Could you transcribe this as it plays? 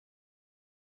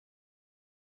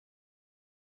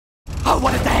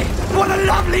what a day! What a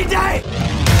lovely day!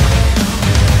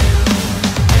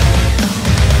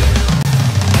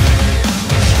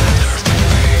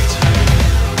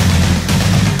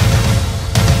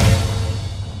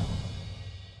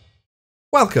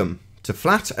 Welcome to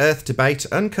Flat Earth Debate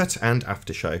Uncut and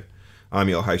After Show. I'm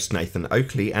your host Nathan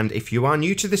Oakley, and if you are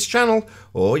new to this channel,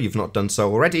 or you've not done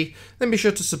so already, then be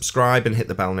sure to subscribe and hit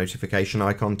the bell notification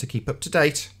icon to keep up to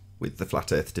date with the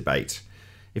Flat Earth Debate.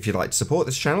 If you'd like to support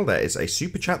this channel, there is a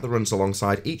super chat that runs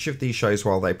alongside each of these shows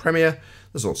while they premiere.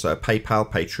 There's also a PayPal,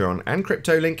 Patreon and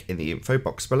crypto link in the info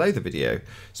box below the video.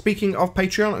 Speaking of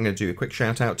Patreon, I'm going to do a quick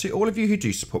shout out to all of you who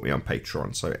do support me on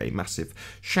Patreon. So a massive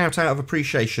shout out of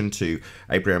appreciation to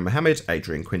Abraham Mohammed,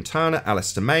 Adrian Quintana,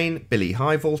 Alistair Main, Billy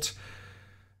Highvault,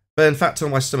 Burn Fat Till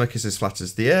My Stomach Is As Flat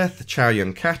As the Earth, Chow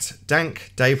Young Cat,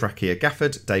 Dank, Dave Rakia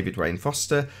Gafford, David Wayne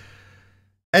Foster,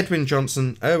 Edwin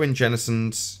Johnson, Erwin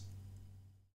Jennisons,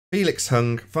 Felix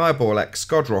Hung, Fireball X,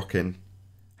 God Rockin,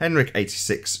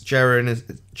 Henrik86,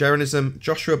 Jeronism,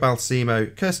 Joshua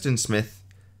Balsimo, Kirsten Smith,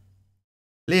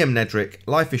 Liam Nedrick,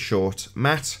 Life is Short,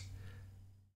 Matt,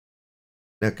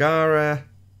 Nagara,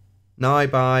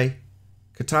 Naibai,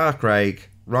 Qatar Craig,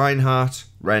 Reinhardt,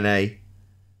 Rene,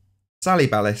 Sally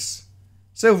Ballis,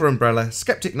 Silver Umbrella,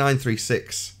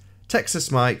 Skeptic936,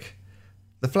 Texas Mike,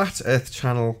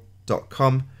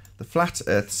 theflatearthchannel.com, the Flat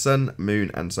Earth Sun,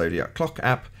 Moon and Zodiac Clock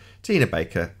app, Tina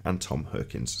Baker and Tom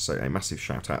Herkins. So a massive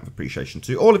shout out of appreciation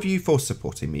to all of you for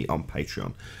supporting me on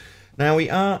Patreon. Now we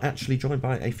are actually joined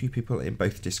by a few people in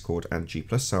both Discord and G+,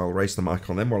 so I'll raise the mic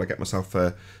on them while I get myself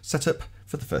set up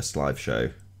for the first live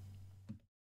show.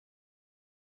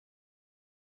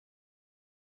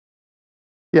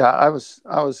 Yeah, I was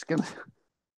gonna.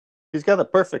 He's got a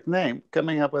perfect name,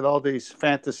 coming up with all these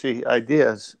fantasy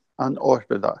ideas.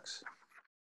 Unorthodox.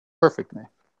 Perfect name.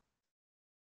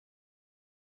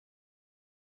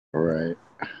 Right.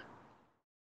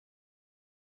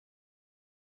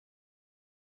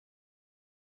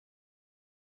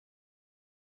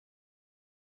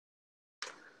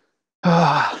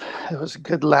 It was a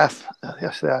good laugh.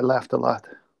 Yesterday I laughed a lot.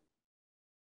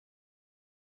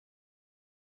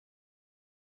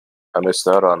 I missed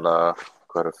out on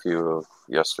quite a few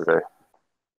yesterday.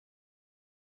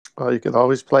 Well, you could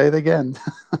always play it again.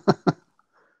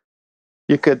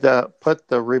 You could put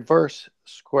the reverse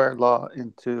square law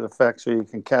into effect so you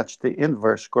can catch the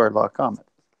inverse square law comet.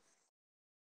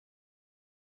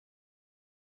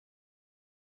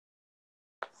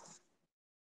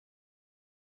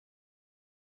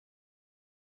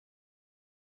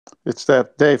 It's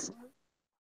that Dave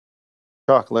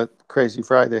Chocolate Crazy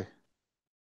Friday.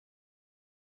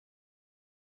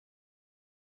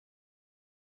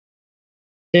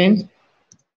 Ken?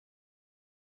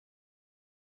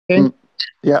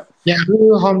 Yeah.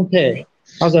 Yampiru Homte.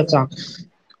 How's that sound?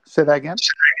 Say that again.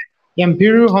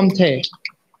 Yampiru Homte.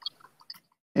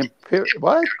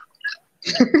 What?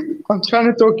 I'm trying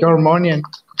to talk Armenian.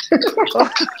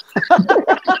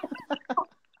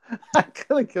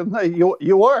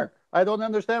 You were. I don't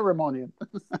understand Romanian.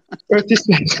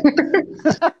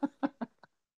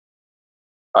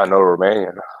 I know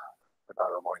Romanian, but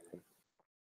not Romanian.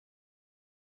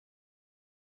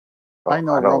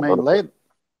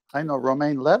 I know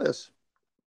romaine lettuce.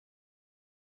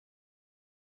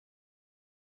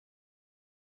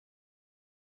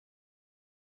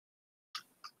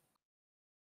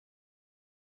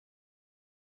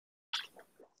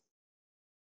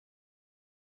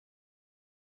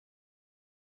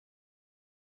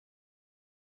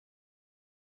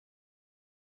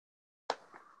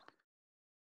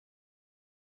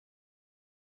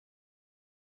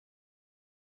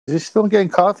 Is he still getting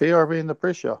coffee, or are we in the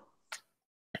pre-show?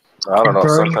 I don't know.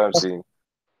 Sometimes he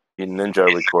ninja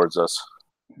records us.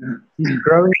 He's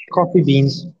growing coffee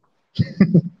beans.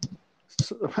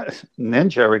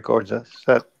 Ninja records us.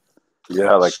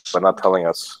 Yeah, like, but not telling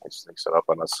us. He sneaks it up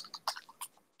on us.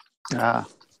 Yeah.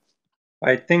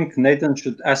 I think Nathan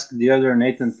should ask the other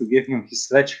Nathan to give him his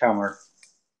sledgehammer.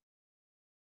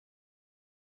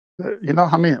 You know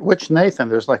how many? Which Nathan?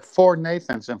 There's like 4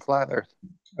 Nathans in Flat Earth.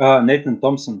 Nathan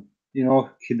Thompson. You know,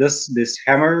 he does this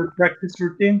hammer practice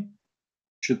routine.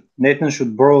 Nathan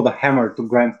should borrow the hammer to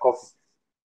grind coffee.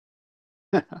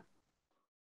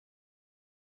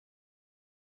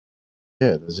 Yeah,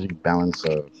 does he balance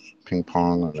a ping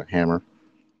pong on a hammer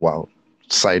while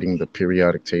citing the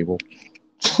periodic table?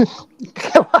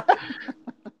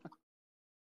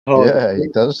 Yeah, he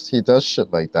does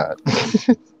shit like that.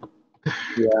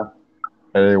 Yeah.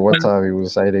 And one time he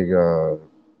was citing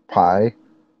pi,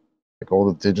 like all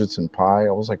the digits in pi.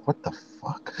 I was like, what the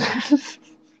fuck?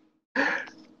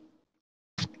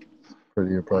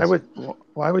 Pretty impressive.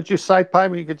 Why would you cite pie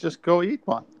when you could just go eat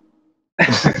one?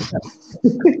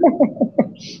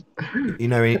 You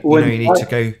know, you need to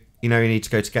go. You know, you need to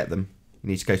go to get them. You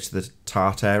need to go to the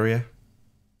tart area.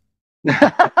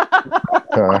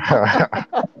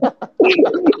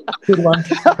 Good one.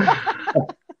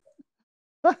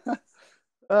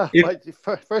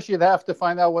 First, you'd have to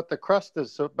find out what the crust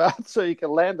is about so you can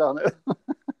land on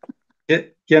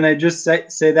it. Can I just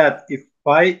say that if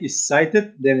pie is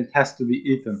cited, then it has to be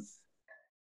eaten.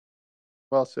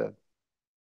 Well said.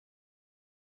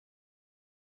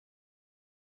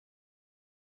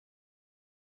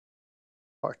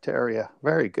 Tartaria.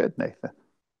 Very good, Nathan.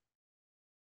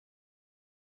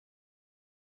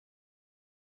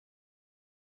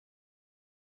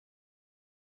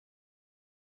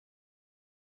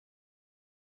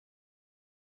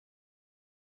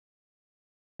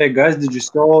 Hey guys, did you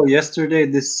saw yesterday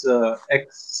this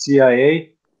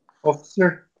ex-CIA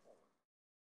officer?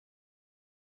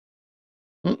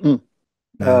 Mm-mm.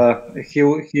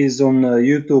 He's on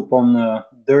YouTube on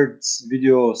Dirt's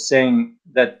video saying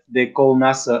that they call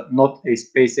NASA not a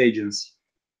space agency,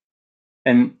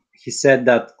 and he said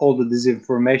that all the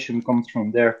disinformation comes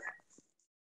from there.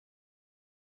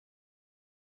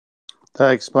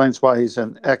 That explains why he's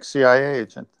an ex-CIA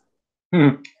agent.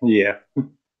 Yeah.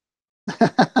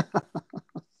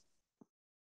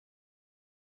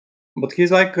 But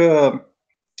he's like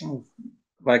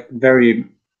very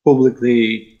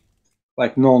publicly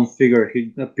known figure.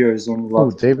 He appears on a lot.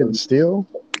 Oh, David Steele?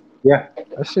 Yeah.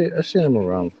 I see him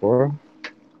around before.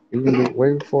 Even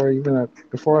way before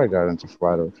before I got into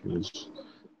flat earth, he was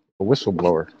a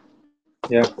whistleblower.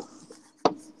 Yeah.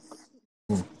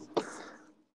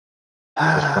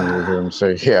 It's funny to hear him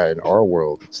say, yeah, in our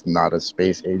world, it's not a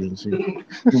space agency.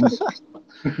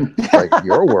 Like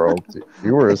your world,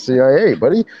 you were a CIA,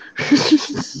 buddy.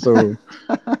 So,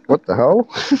 what the hell?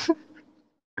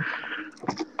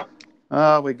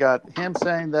 We got him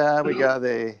saying that. We got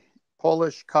a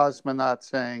Polish cosmonaut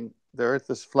saying the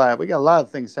Earth is flat. We got a lot of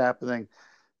things happening.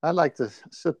 I'd like to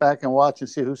sit back and watch and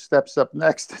see who steps up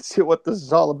next and see what this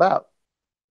is all about.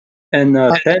 And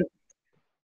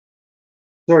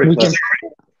sorry, We can.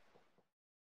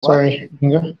 Sorry.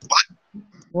 go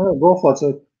for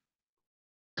it.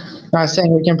 I was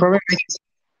saying we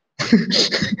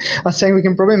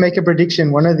can probably make a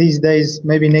prediction. One of these days,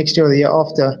 maybe next year or the year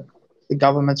after, the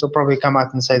governments will probably come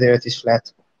out and say the Earth is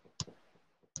flat.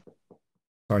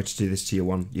 Sorry to do this to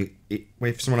you.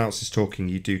 If someone else is talking,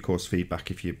 you do cause feedback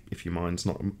if your mind's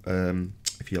not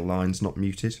if your line's not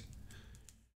muted.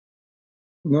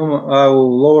 No, I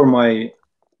will lower my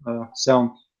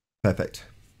sound. Perfect.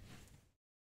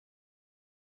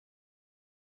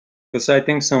 Because I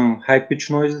think some high-pitched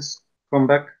noises come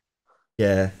back.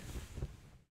 Yeah.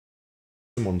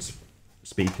 Someone's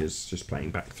speakers just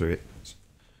playing back through it.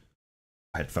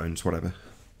 Headphones, whatever.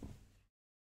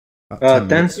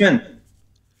 10th,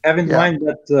 have in mind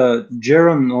that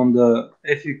Jaron on the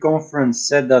FE conference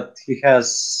said that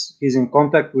he's in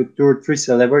contact with 2 or 3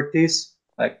 celebrities,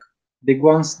 like big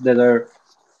ones that are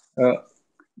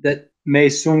that may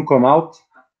soon come out.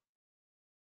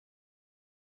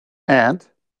 And?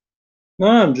 No,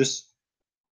 I'm just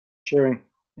sharing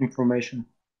information.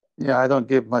 Yeah, I don't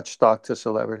give much stock to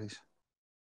celebrities.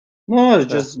 No,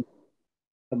 it's just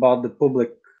about the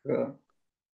public.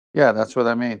 Yeah, that's what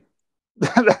I mean.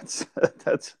 that's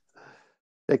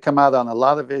they come out on a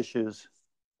lot of issues,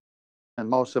 and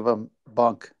most of them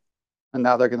bunk. And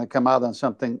now they're going to come out on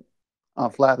something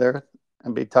on flat Earth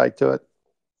and be tied to it.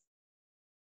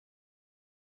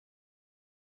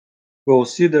 We'll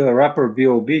see the rapper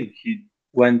B.O.B. He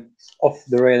went off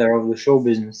the radar of the show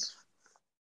business.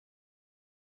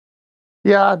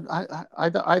 Yeah, I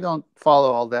don't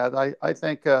follow all that. I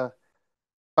think if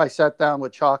I sat down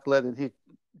with Chocolate and he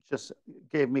just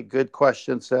gave me good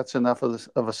questions, that's enough of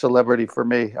a celebrity for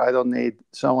me. I don't need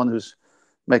someone who's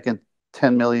making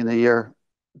 $10 million a year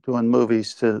doing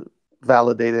movies to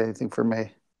validate anything for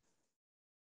me.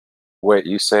 Wait,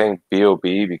 you saying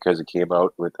B.O.B. because it came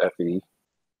out with FE?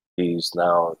 He's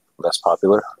now less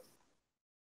popular?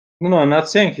 No, I'm not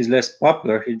saying he's less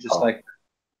popular. He just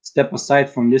step aside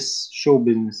from this show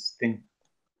business thing.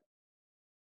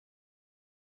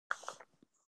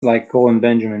 Like Cohen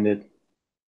Benjamin did.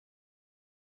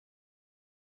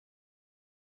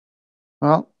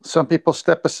 Well, some people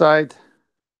step aside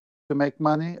to make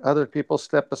money. Other people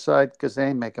step aside because they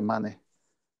ain't making money.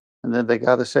 And then they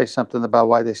got to say something about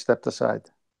why they stepped aside.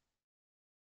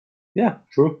 Yeah,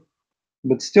 true.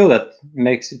 But still, that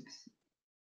makes it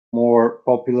more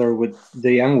popular with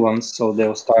the young ones, so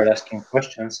they'll start asking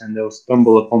questions and they'll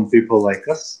stumble upon people like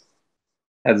us.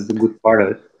 That's the good part of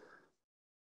it.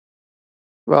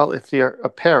 Well, if you're a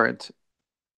parent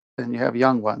and you have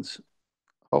young ones,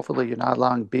 hopefully you're not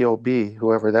allowing BOB,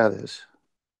 whoever that is,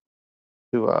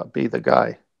 to be the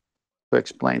guy to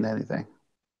explain anything.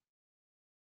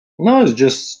 No, it's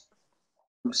just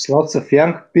lots of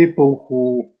young people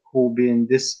who be in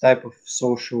this type of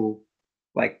social,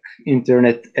 like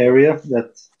internet area,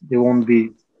 that they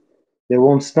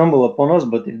won't stumble upon us.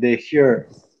 But if they hear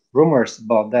rumors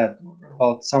about that,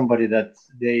 about somebody that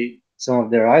some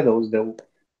of their idols, they'll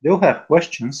have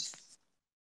questions.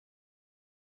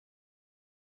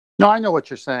 No, I know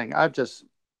what you're saying. I'm just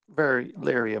very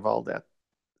leery of all that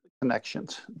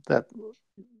connections that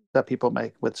people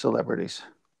make with celebrities.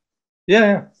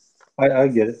 Yeah, I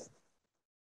get it.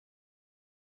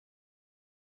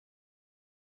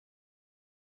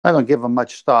 I don't give them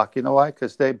much stock. You know why?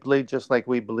 Because they bleed just like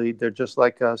we bleed. They're just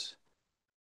like us.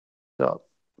 So,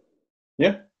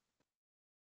 yeah,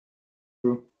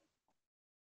 true.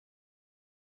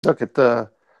 look at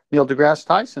Neil deGrasse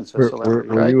Tyson's a celebrity,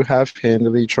 Were right? you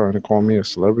half-handedly trying to call me a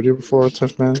celebrity before,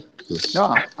 Tough Man?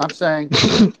 No, I'm saying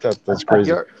That's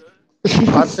crazy.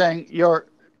 I'm saying you're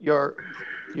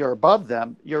above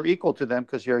them. You're equal to them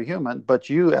because you're a human. But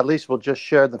you at least will just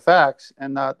share the facts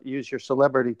and not use your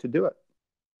celebrity to do it.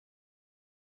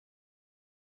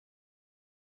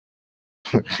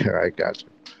 Yeah, I got you.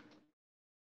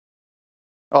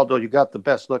 Although you got the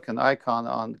best looking icon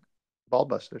on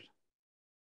Ballbusters.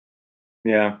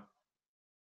 Yeah.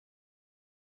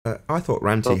 I thought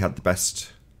Ranty had the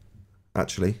best,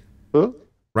 actually. Who?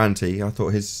 Ranty, I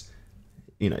thought his,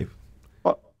 with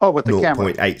the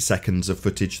camera. 0.8 seconds of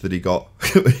footage that he got,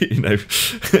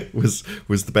 was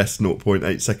the best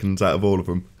 0.8 seconds out of all of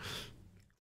them.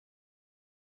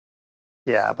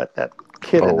 Yeah, but that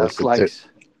kid in us likes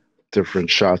different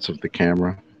shots of the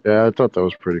camera. Yeah, I thought that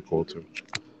was pretty cool too.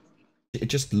 It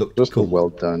just looked just cool. Well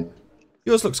done.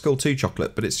 Yours looks cool too,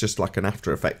 Chocolate, but it's just like an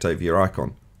after effect over your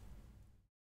icon.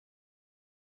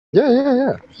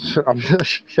 Yeah. I'm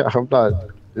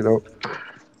not,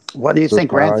 What do you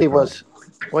think Ranty was?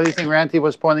 What do you think Ranty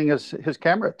was pointing his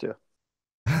camera to?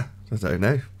 I don't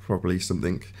know. Probably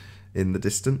something in the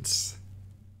distance.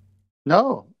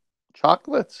 No,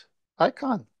 Chocolate's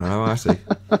icon. Oh, I see.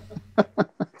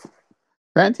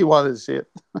 Ranty wanted to see it.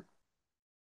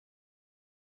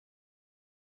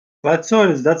 That's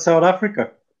all. That's South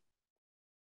Africa.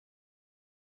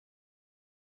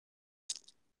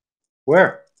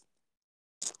 Where?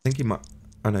 I think he might.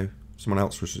 I know someone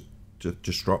else was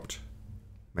just dropped.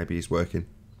 Maybe he's working.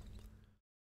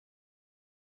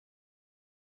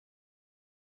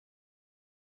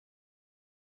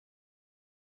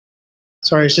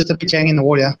 Sorry, it's just a bit in the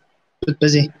water. A bit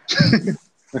busy.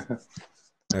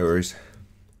 No worries.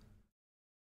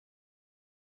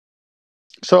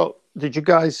 So, did you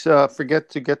guys forget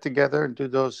to get together and do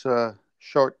those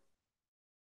short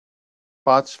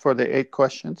spots for the 8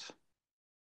 questions?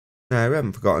 No, we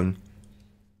haven't forgotten.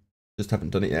 Just haven't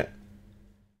done it yet.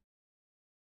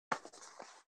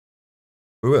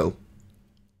 We will.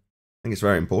 I think it's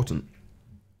very important.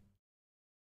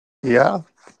 Yeah.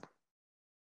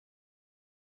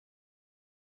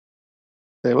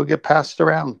 They will get passed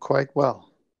around quite well.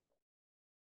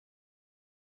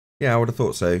 Yeah, I would have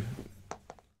thought so.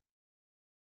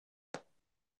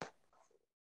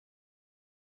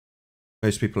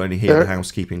 Most people only hear the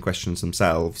housekeeping questions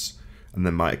themselves and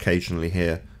then might occasionally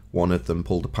hear one of them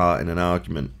pulled apart in an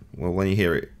argument. Well, when you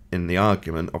hear it in the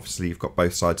argument, obviously you've got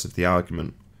both sides of the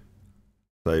argument.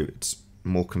 So it's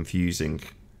more confusing.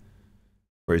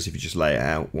 Whereas if you just lay it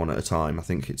out one at a time, I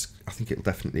think it'll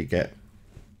definitely get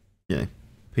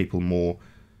people more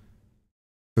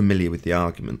familiar with the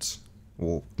arguments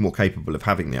or more capable of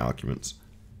having the arguments.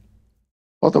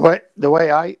 Well, the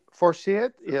way I foresee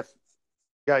it, if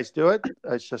you guys do it,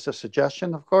 it's just a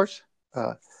suggestion, of course,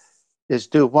 is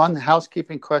do one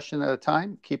housekeeping question at a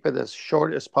time. Keep it as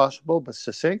short as possible, but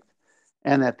succinct.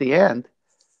 And at the end,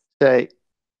 say,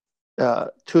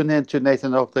 tune in to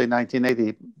Nathan Oakley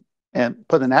 1980 and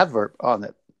put an adverb on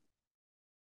it.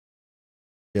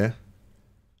 Yeah.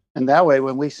 And that way,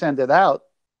 when we send it out,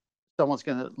 someone's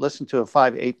going to listen to a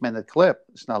 5-8 minute clip.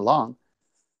 It's not long.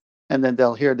 And then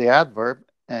they'll hear the adverb,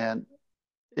 and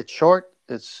it's short.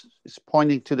 It's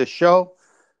pointing to the show,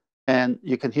 and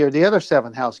you can hear the other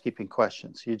 7 housekeeping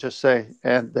questions. You just say,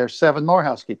 and there's 7 more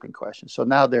housekeeping questions. So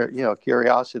now their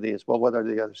curiosity is, well, what are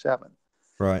the other 7?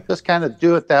 Right. Just kind of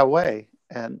do it that way,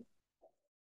 and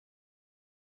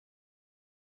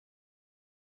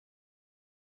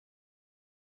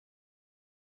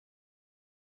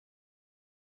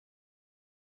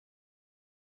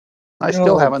I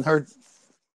still haven't heard.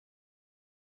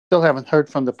 Still haven't heard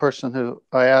from the person who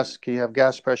I asked, can you have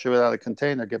gas pressure without a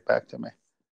container, get back to me.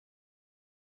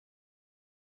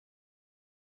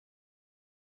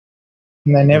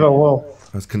 And they never will.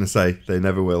 I was going to say, they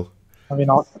never will. I've been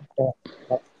asking for.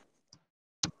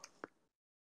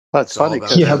 That's funny. all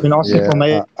about- Yeah, I've been asking for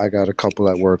maybe. I got a couple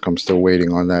at work. I'm still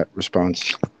waiting on that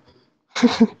response.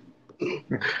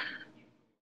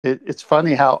 It's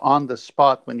funny how on the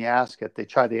spot when you ask it, they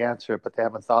try to answer it, but they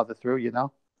haven't thought it through, you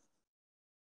know?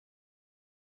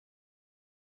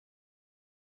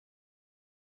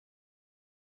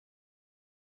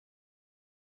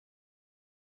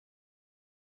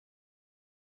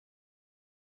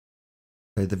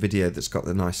 The video that's got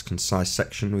the nice concise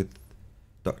section with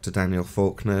Dr. Daniel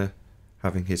Faulkner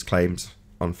having his claims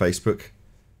on Facebook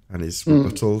and his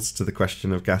rebuttals to the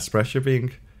question of gas pressure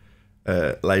being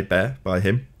laid bare by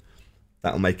him.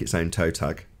 That'll make its own toe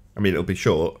tag. I mean, it'll be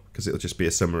short because it'll just be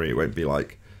a summary. It won't be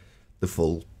like the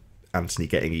full Anthony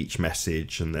getting each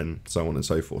message and then so on and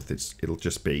so forth. It'll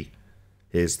just be,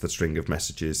 here's the string of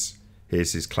messages,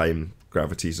 here's his claim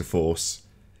gravity's a force,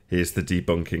 here's the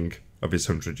debunking of his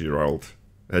 100-year-old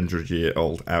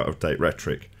out-of-date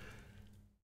rhetoric.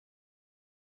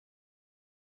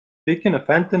 Speaking of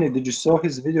Anthony, did you saw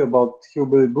his video about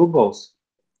hillbilly blueballs?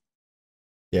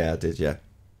 Yeah, I did, yeah.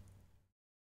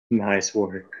 Nice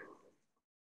work.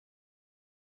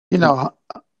 You know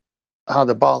how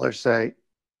the ballers say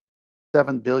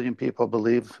 7 billion people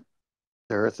believe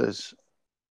the Earth is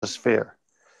a sphere.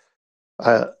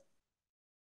 And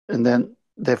then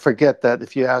they forget that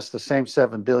if you ask the same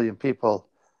 7 billion people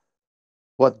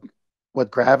what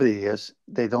gravity is,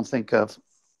 they don't think of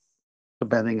the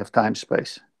bending of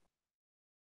time-space.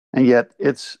 And yet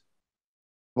it's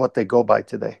what they go by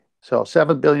today. So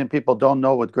 7 billion people don't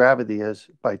know what gravity is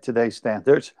by today's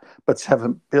standards, but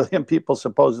 7 billion people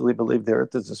supposedly believe the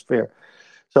Earth is a sphere.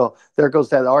 So there goes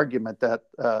that argument that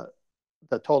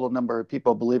the total number of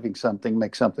people believing something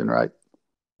makes something right.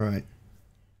 Right.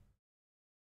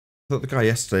 I thought the guy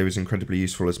yesterday was incredibly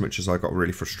useful, as much as I got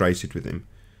really frustrated with him,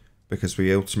 because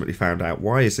we ultimately found out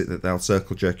why is it that they'll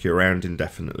circle jerk you around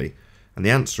indefinitely, and the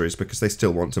answer is because they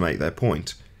still want to make their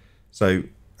point. So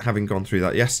having gone through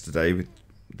that yesterday with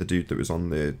the dude that was on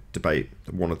the debate,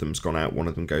 one of them's gone out, one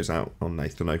of them goes out on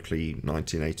Nathan Oakley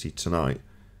 1980 tonight.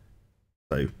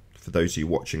 So for those of you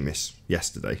watching this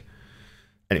yesterday.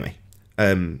 Anyway,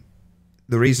 the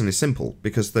reason is simple,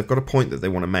 because they've got a point that they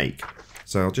want to make.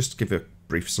 So I'll just give a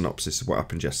brief synopsis of what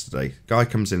happened yesterday. Guy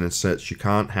comes in and asserts you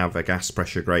can't have a gas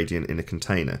pressure gradient in a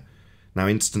container. Now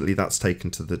instantly that's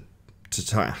taken to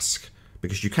task,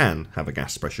 because you can have a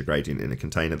gas pressure gradient in a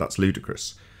container. That's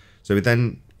ludicrous. So we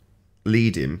then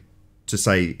lead him to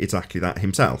say exactly that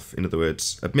himself. In other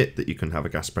words, admit that you can have a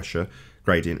gas pressure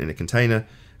gradient in a container,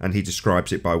 and he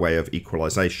describes it by way of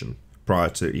equalization. Prior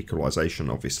to equalization,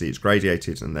 obviously it's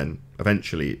gradiated, and then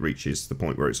eventually it reaches the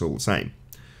point where it's all the same.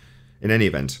 In any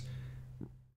event,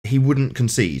 he wouldn't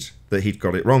concede that he'd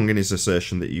got it wrong in his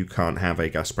assertion that you can't have a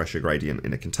gas pressure gradient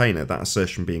in a container. That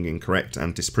assertion being incorrect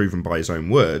and disproven by his own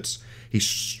words, he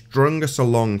strung us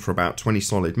along for about 20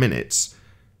 solid minutes,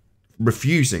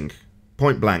 refusing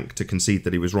point blank to concede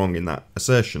that he was wrong in that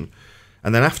assertion.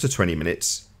 And then after 20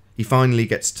 minutes, he finally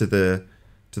gets to the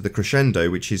crescendo,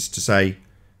 which is to say,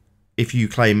 if you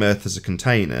claim Earth as a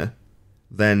container,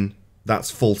 then that's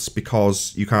false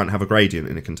because you can't have a gradient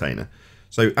in a container.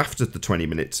 So after the 20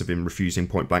 minutes of him refusing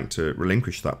point blank to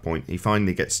relinquish that point, he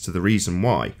finally gets to the reason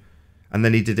why. And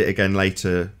then he did it again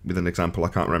later with an example I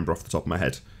can't remember off the top of my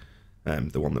head.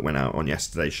 The one that went out on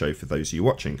yesterday's show for those of you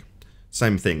watching.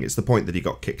 Same thing, it's the point that he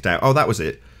got kicked out. Oh, that was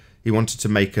it. He wanted to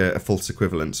make a false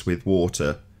equivalence with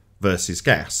water versus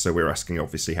gas. So we're asking,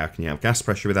 obviously, how can you have gas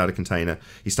pressure without a container?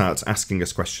 He starts asking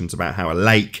us questions about how a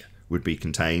lake would be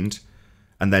contained,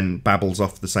 and then babbles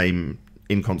off the same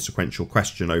inconsequential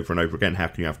question over and over again. How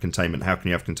can you have containment? How can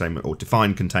you have containment? Or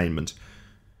define containment?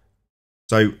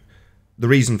 So the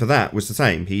reason for that was the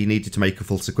same. He needed to make a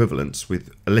false equivalence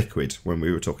with a liquid when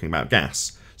we were talking about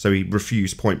gas. So he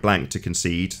refused point blank to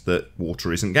concede that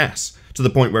water isn't gas, to the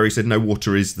point where he said, no,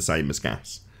 water is the same as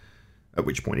gas, at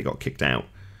which point he got kicked out.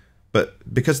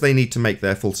 But because they need to make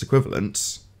their false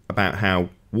equivalence about how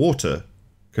water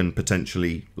can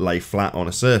potentially lay flat on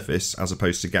a surface as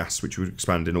opposed to gas, which would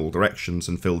expand in all directions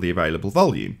and fill the available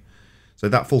volume. So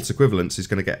that false equivalence is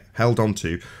going to get held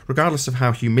onto, regardless of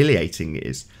how humiliating it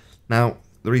is. Now,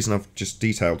 the reason I've just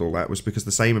detailed all that was because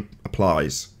the same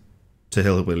applies to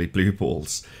hillbilly blue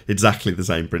balls. Exactly the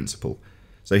same principle.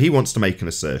 So he wants to make an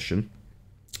assertion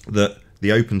that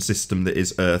the open system that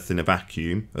is Earth in a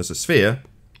vacuum as a sphere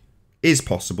is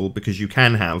possible because you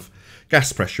can have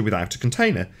gas pressure without a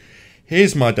container.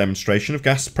 here's my demonstration of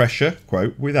gas pressure,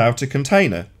 quote, without a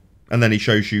container. And then he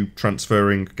shows you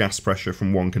transferring gas pressure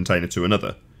from one container to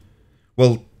another.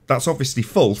 Well, that's obviously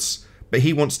false, but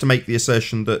he wants to make the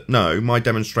assertion that, no, my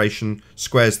demonstration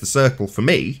squares the circle for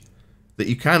me, that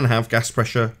you can have gas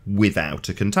pressure without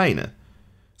a container.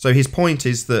 So his point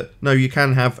is that, no, you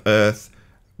can have Earth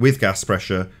with gas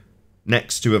pressure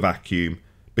next to a vacuum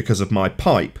because of my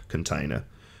pipe container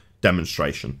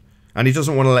demonstration. And he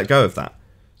doesn't want to let go of that.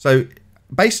 So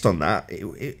based on that,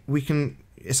 we can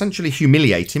essentially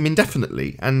humiliate him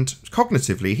indefinitely, and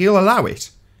cognitively he'll allow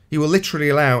it. He will literally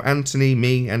allow Anthony,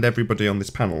 me, and everybody on this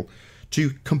panel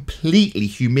to completely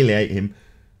humiliate him,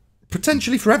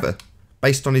 potentially forever,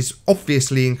 based on his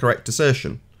obviously incorrect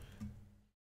assertion.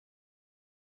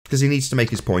 Because he needs to make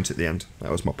his point at the end.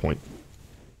 That was my point.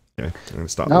 Anyway, I'm going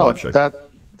to start the live show.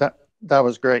 That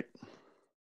was great.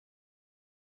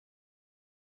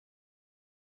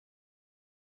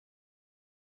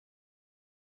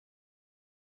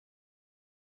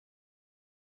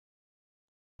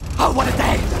 Oh, what a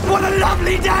day! What a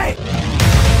lovely day!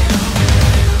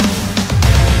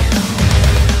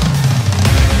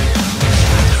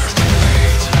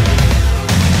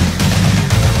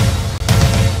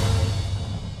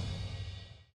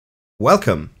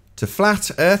 Welcome to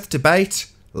Flat Earth Debate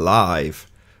Live.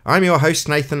 I'm your host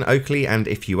Nathan Oakley, and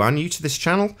if you are new to this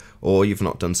channel, or you've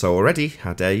not done so already,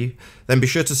 how dare you, then be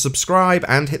sure to subscribe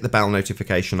and hit the bell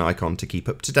notification icon to keep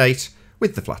up to date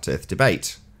with the Flat Earth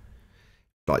Debate.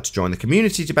 If you'd like to join the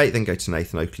community debate, then go to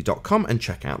nathanoakley.com and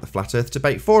check out the Flat Earth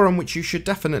Debate forum, which you should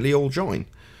definitely all join.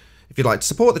 If you'd like to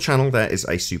support the channel, there is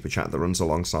a super chat that runs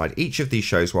alongside each of these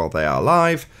shows while they are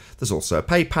live. There's also a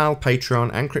PayPal, Patreon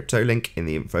and crypto link in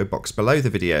the info box below the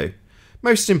video.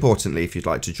 Most importantly, if you'd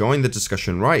like to join the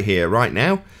discussion right here, right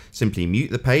now, simply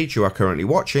mute the page you are currently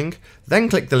watching, then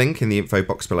click the link in the info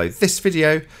box below this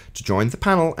video to join the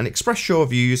panel and express your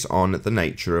views on the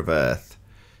nature of Earth.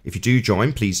 If you do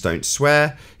join, please don't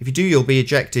swear. If you do, you'll be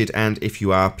ejected, and if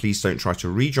you are, please don't try to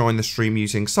rejoin the stream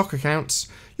using sock accounts.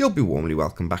 You'll be warmly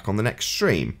welcomed back on the next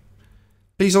stream.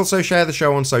 Please also share the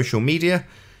show on social media.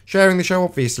 Sharing the show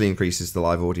obviously increases the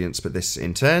live audience, but this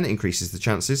in turn increases the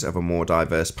chances of a more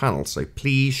diverse panel, so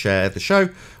please share the show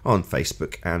on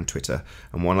Facebook and Twitter.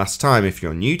 And one last time, if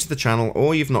you're new to the channel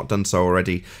or you've not done so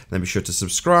already, then be sure to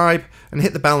subscribe and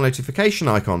hit the bell notification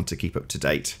icon to keep up to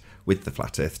date with the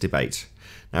Flat Earth Debate.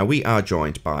 Now we are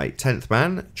joined by 10th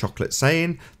Man, Chocolate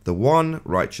Saiyan, The One,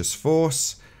 Righteous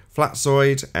Force,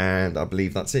 Flatzoid, and I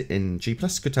believe that's it in G+.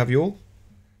 Good to have you all.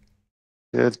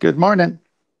 Good morning.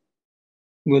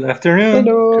 Good afternoon.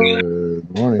 Hello.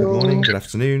 Good morning. Good morning, good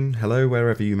afternoon, hello,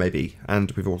 wherever you may be.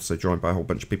 And we've also joined by a whole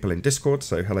bunch of people in Discord,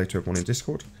 so hello to everyone in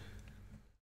Discord.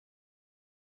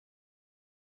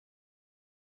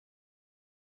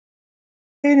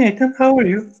 Hey Nathan, how are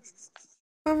you?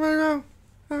 I'm very well.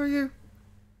 How are you?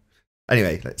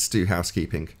 Anyway, let's do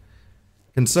housekeeping.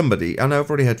 Can somebody... I know I've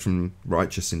already heard from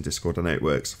Righteous in Discord. I know it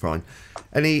works fine.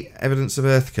 Any evidence of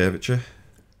Earth curvature?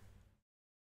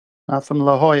 Not from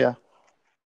La Jolla.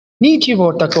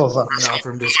 Nichivo Takova. Not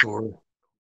from Discord.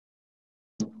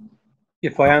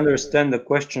 If I understand the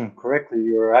question correctly,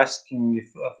 you're asking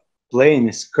if a plane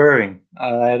is curving.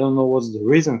 I don't know what's the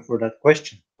reason for that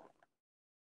question.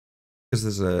 Because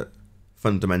there's a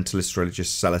fundamentalist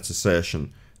religious zealot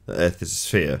assertion that Earth is a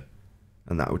sphere,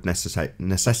 and that would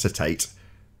necessitate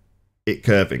it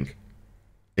curving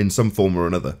in some form or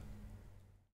another.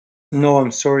 No,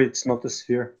 I'm sorry, it's not a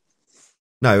sphere.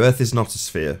 No, Earth is not a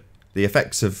sphere. The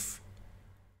effects of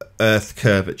Earth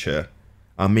curvature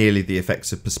are merely the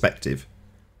effects of perspective,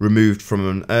 removed from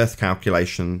an Earth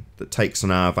calculation that takes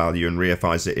an R value and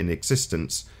reifies it in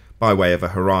existence by way of a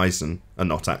horizon, a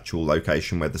not actual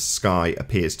location where the sky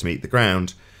appears to meet the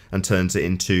ground, and turns it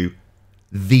into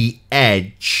the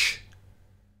edge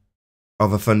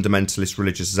of a fundamentalist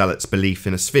religious zealot's belief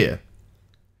in a sphere.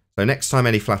 So next time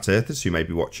any flat earthers who may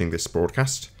be watching this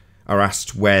broadcast are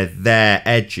asked where their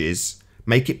edge is,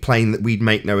 make it plain that we'd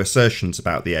make no assertions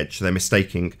about the edge. They're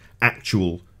mistaking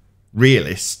actual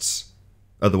realists,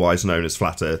 otherwise known as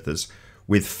flat earthers,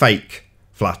 with fake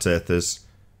flat earthers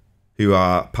who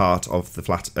are part of the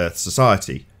Flat Earth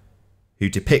Society, who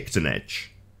depict an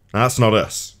edge. Now, that's not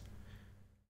us.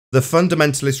 The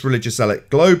fundamentalist religious zealot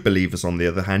globe believers, on the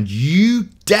other hand, you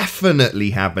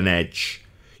definitely have an edge.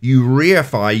 You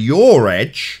reify your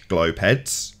edge, globe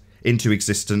heads, into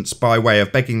existence by way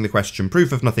of begging the question,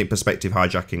 proof of nothing perspective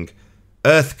hijacking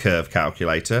Earth curve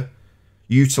calculator,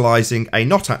 utilising a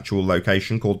not actual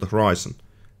location called the horizon,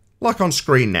 like on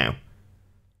screen now.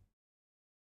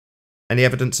 Any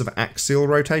evidence of axial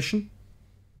rotation?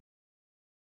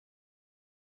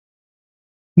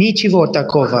 Nichivo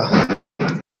Takova.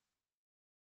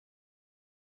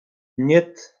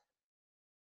 Niet.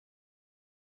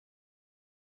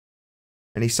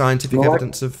 Any scientific What?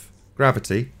 evidence of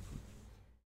gravity?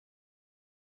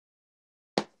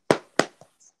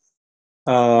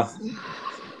 How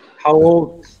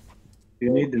old do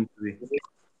you need them to be?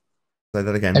 Say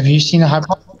that again. Have you seen a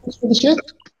hypothesis for this yet?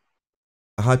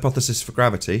 A hypothesis for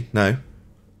gravity? No.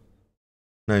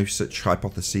 No such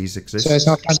hypotheses exist. So it's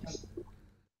not.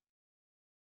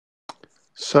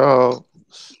 So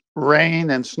rain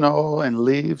and snow and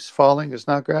leaves falling is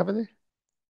not gravity?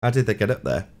 How did they get up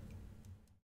there?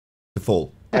 To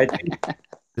fall? I think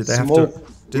Did they have smoke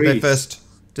to? breeze.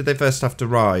 Did they first have to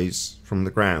rise from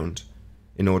the ground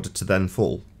in order to then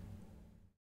fall?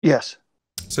 Yes.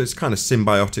 So it's kind of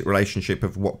symbiotic relationship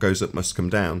of what goes up must come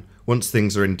down. Once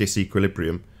things are in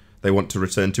disequilibrium, they want to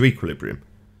return to equilibrium.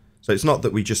 So it's not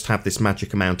that we just have this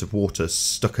magic amount of water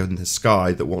stuck in the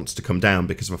sky that wants to come down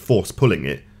because of a force pulling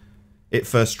it. It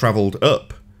first travelled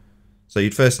up. So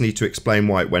you'd first need to explain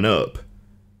why it went up,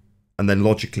 and then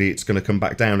logically it's going to come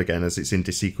back down again as it's in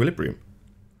disequilibrium.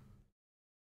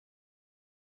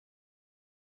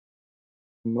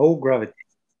 No gravity.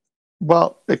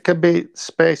 Well, it could be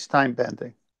space-time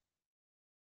bending.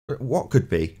 But what could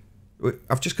be?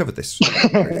 I've just covered this.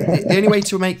 The only way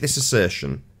to make this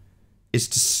assertion is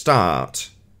to start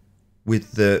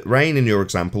with the rain in your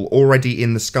example already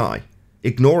in the sky,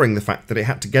 ignoring the fact that it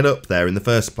had to get up there in the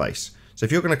first place. So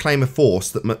if you're going to claim a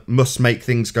force that must make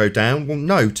things go down, well,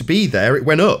 no, to be there, it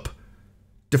went up.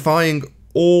 Defying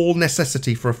all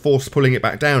necessity for a force pulling it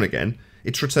back down again,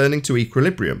 it's returning to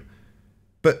equilibrium.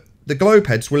 But the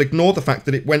globeheads will ignore the fact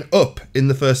that it went up in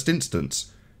the first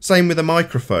instance. Same with a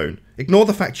microphone. Ignore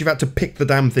the fact you've had to pick the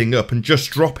damn thing up and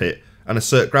just drop it and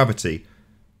assert gravity.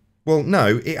 Well,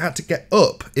 no, it had to get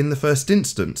up in the first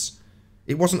instance.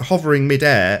 It wasn't hovering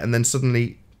mid-air and then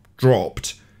suddenly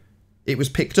dropped. It was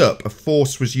picked up. A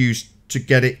force was used to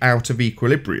get it out of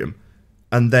equilibrium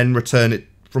and then return it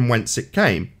from whence it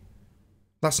came.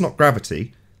 That's not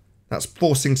gravity. That's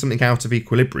forcing something out of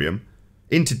equilibrium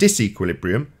into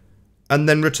disequilibrium and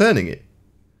then returning it.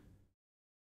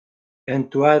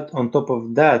 And to add on top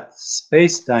of that,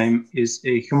 space-time is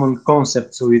a human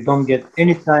concept, so you don't get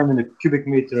any time in a cubic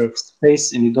meter of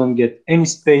space and you don't get any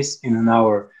space in an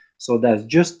hour. So that's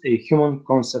just a human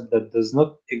concept that does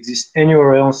not exist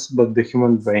anywhere else but the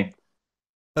human brain.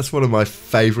 That's one of my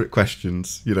favourite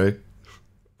questions, you know.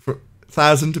 For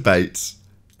 1,000 debates,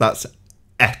 that's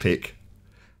epic.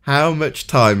 How much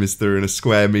time is there in a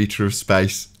square metre of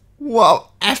space?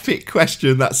 What epic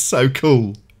question, that's so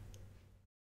cool.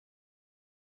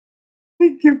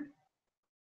 Thank you.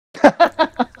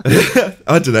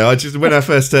 I don't know, when I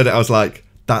first heard it, I was like,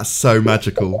 that's so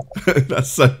magical.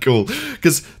 That's so cool.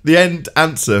 Because the end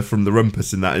answer from the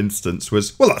rumpus in that instance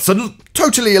was, well, that's a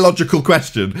totally illogical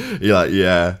question. You're like,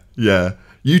 yeah.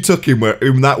 You took him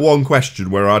in that one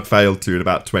question where I'd failed to in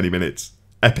about 20 minutes.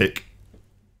 Epic.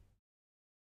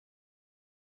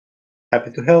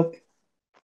 Happy to help.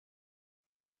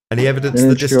 Any evidence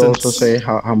Didn't the you distance? also say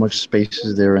how much space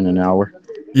is there in an hour?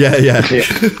 Yeah.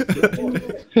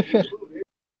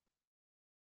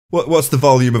 What's the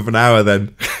volume of an hour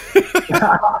then?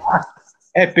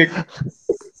 Epic.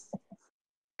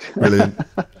 Brilliant.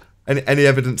 Any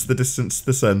evidence the distance to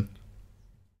the sun?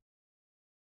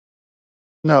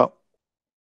 No.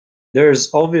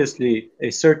 There's obviously a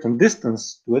certain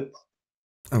distance to it.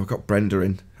 Oh, we've got Brenda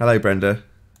in. Hello, Brenda.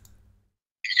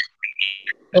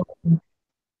 Did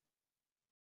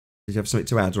you have something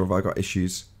to add, or have I got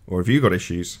issues? Or have you got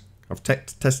issues? I've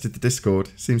tested the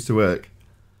Discord. Seems to work.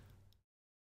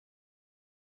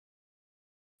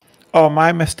 Oh,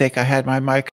 my mistake. I had my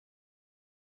mic.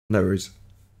 No worries.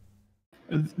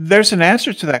 There's an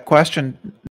answer to that question.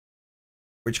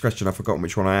 Which question? I've forgotten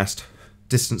which one I asked.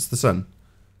 Distance to the sun.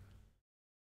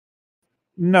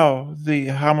 No,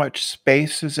 how much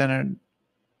space is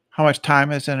how much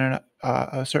time is in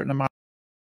a certain amount.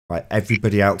 Right,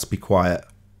 everybody else be quiet.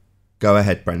 Go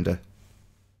ahead, Brenda.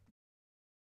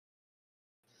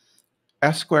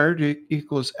 S squared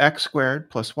equals x squared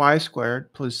plus y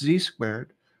squared plus z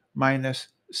squared minus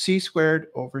c squared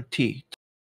over t.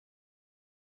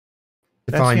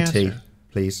 Define t,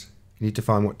 please. Can you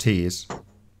define what t is?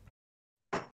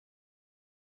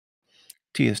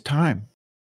 T is time.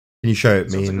 Can you show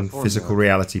it me Sounds like a in formula. physical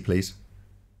reality, please?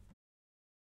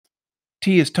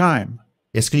 T is time.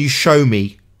 Yes, can you show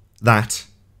me that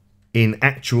in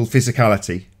actual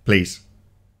physicality, please?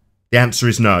 The answer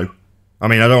is no. I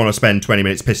mean, I don't want to spend 20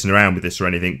 minutes pissing around with this or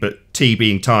anything, but t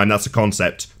being time, that's a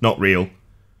concept, not real.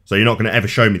 So you're not going to ever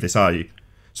show me this, are you?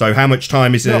 So how much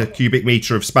time is a cubic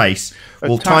meter of space?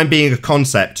 Well, time being a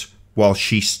concept while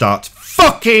she starts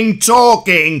fucking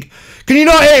talking. Can you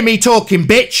not hear me talking,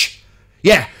 bitch?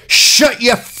 Yeah, shut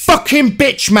your fucking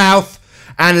bitch mouth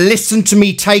and listen to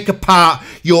me take apart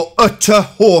your utter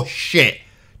horse shit.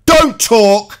 Don't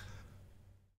talk.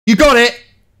 You got it?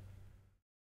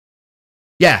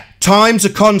 Yeah, time's a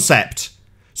concept.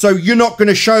 So you're not going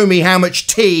to show me how much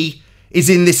T is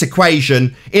in this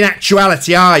equation in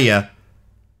actuality, are you?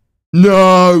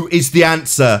 No is the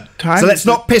answer. So let's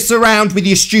not piss around with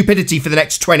your stupidity for the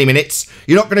next 20 minutes.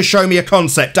 You're not going to show me a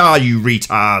concept, are you,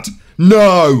 retard?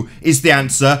 No is the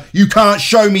answer. You can't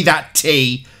show me that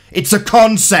T. It's a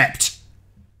concept.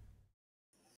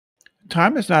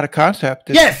 Time is not a concept.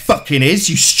 Yeah, it fucking is,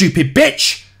 you stupid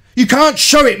bitch. You can't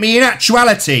show it me in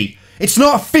actuality. It's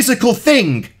not a physical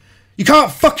thing. You can't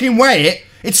fucking weigh it.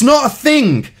 It's not a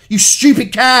thing, you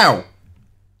stupid cow.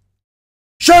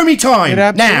 Show me time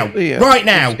now, right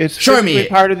now. It's show me it.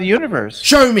 Part of the universe.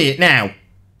 Show me it now.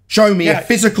 Show me a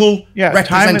physical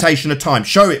representation of time.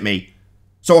 Show it me,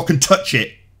 so I can touch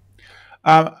it.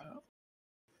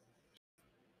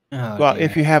 Well,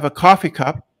 if you have a coffee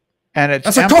cup, and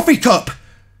it's a coffee cup.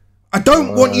 I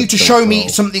don't want you to show me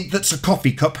something that's a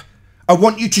coffee cup. I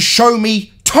want you to show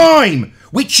me time,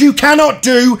 which you cannot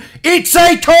do. It's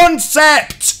a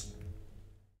concept.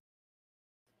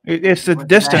 It's the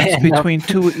distance between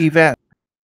two events.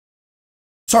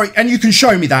 Sorry, and you can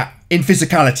show me that in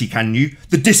physicality, can you?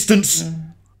 The distance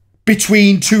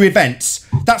between two events.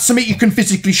 That's something you can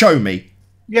physically show me.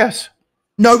 Yes.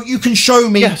 No, you can show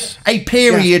me a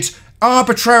period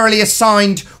arbitrarily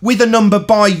assigned with a number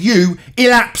by you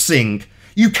elapsing.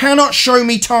 You cannot show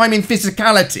me time in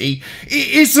physicality. It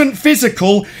isn't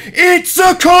physical. It's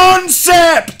a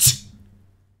concept!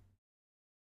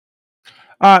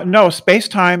 No,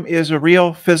 space-time is a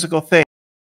real physical thing.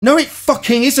 No, it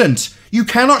fucking isn't. You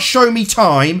cannot show me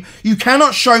time. You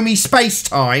cannot show me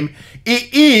space-time.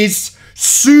 It is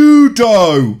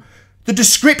pseudo. The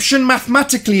description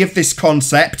mathematically of this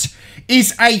concept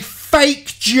is a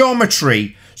fake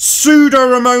geometry.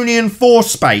 Pseudo-Riemannian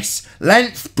force space.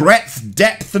 Length, breadth,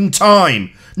 depth and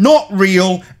time. Not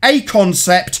real. A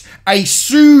concept. A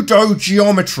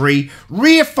pseudo-geometry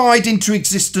reified into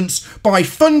existence by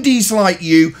fundies like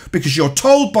you because you're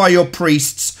told by your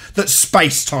priests that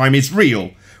space-time is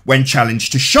real. When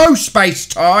challenged to show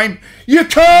space-time, you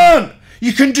can't!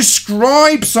 You can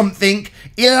describe something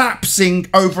elapsing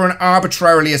over an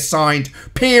arbitrarily assigned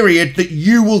period that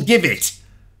you will give it.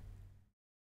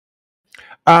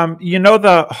 You know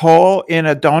the hole in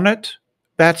a donut?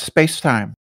 That's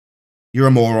space-time. You're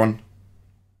a moron.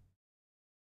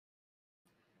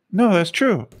 No, that's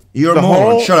true. You're a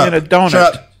moron. Shut up. In a donut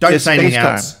Shut up. Don't say anything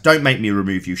space-time. else. Don't make me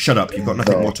remove you. Shut up. You've got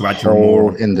nothing more to add. You're a Hole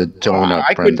moron. in the donut,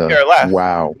 I couldn't Brenda. care less.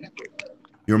 Wow.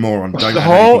 You're a moron. Don't The add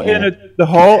hole anything in more. the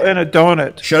hole in a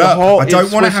donut. Shut The up. hole I don't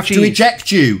in want to Swiss have to cheese.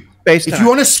 eject you. Space-time. If you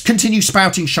want to continue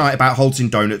spouting shite about holes in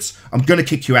donuts, I'm going to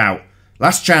kick you out.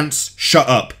 Last chance. Shut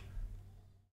up.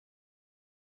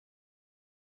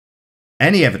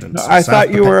 Any evidence? No, I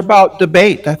thought you were about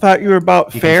debate. I thought you were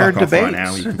about fair debate. debate. Right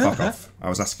now. You can fuck off. I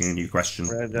was asking a new question.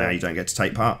 Now you don't get to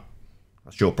take part.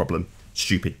 That's your problem.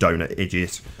 Stupid donut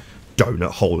idiot.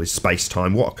 Donut hole is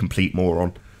space-time. What a complete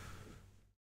moron.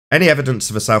 Any evidence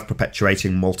of a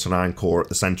self-perpetuating molten iron core at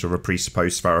the centre of a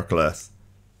presupposed spherical Earth?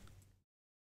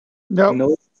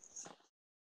 No.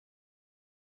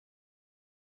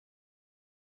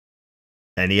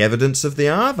 Any evidence of the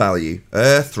R value?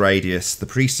 Earth radius, the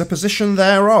presupposition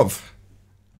thereof.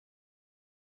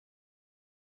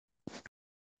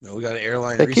 No, we got an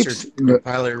airline That keeps-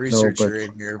 pilot researcher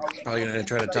in here. Probably going to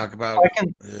try to talk about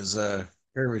his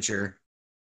curvature.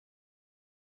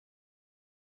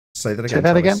 Say that again. Say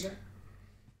that again? Thomas.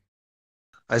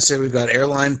 I said we've got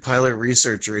airline pilot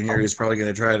researcher in here who's probably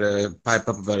going to try to pipe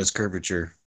up about his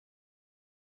curvature.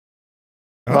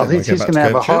 Oh, Well, didn't he's I get back going to to have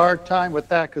a curvature? hard time with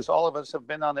that because all of us have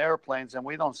been on airplanes and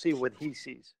we don't see what he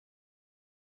sees.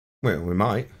 Well, we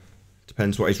might.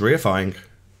 Depends what he's reifying.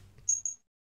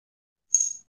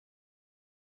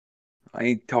 I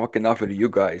ain't talking nothing to you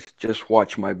guys. Just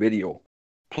watch my video.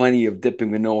 Plenty of dipping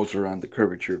my nose around the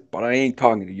curvature, but I ain't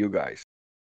talking to you guys.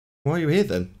 Why are you here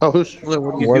then? Oh,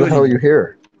 Why the hell are you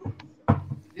here?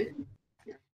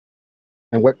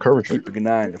 And what curvature? Keeping an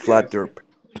eye on the flat derp.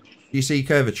 You see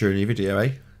curvature in your video,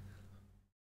 eh?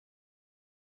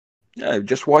 Yeah,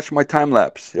 just watch my time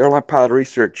lapse. Airline pilot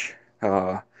research,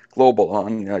 global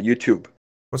on YouTube.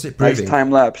 What's it Nice proving?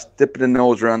 time lapse, dipping the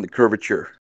nose around the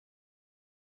curvature.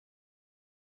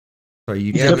 Sorry,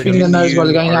 you Yeah, dip, but the nose while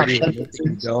you going out. already-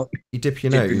 you don't you dip your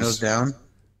dip nose. your nose down.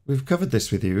 We've covered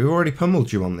this with you. We've already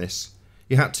pummeled you on this.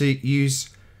 You had to use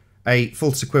a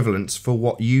false equivalence for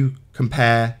what you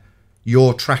compare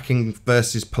your tracking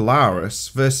versus Polaris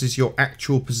versus your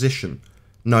actual position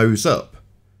nose up.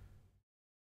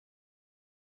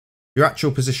 Your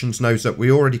actual position's nose up.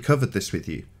 We already covered this with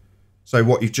you. So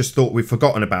what, you've just thought we've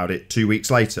forgotten about it 2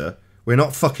 weeks later? We're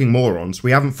not fucking morons.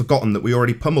 We haven't forgotten that we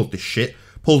already pummeled this shit,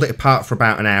 pulled it apart for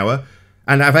about an hour,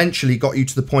 and eventually got you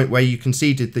to the point where you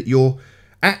conceded that you're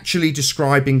actually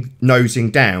describing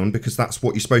nosing down, because that's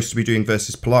what you're supposed to be doing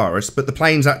versus Polaris, but the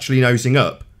plane's actually nosing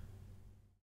up.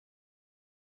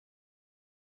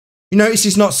 You notice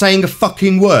he's not saying a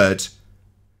fucking word.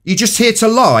 You're just here to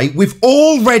lie. We've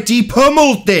already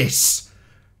pummeled this.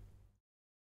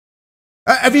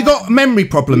 Have you got memory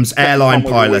problems, airline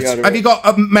pilot? Have you got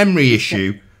a memory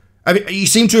issue? You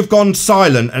seem to have gone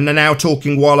silent and are now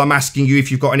talking while I'm asking you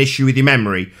if you've got an issue with your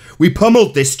memory. We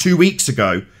pummeled this 2 weeks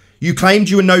ago. You claimed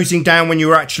you were nosing down when you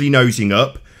were actually nosing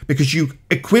up because you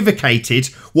equivocated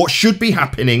what should be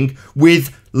happening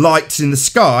with lights in the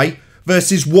sky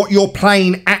versus what your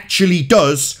plane actually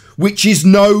does, which is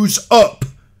nose up.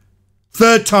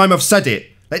 Third time I've said it.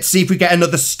 Let's see if we get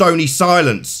another stony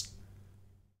silence.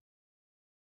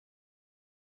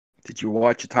 Did you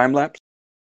watch a time lapse?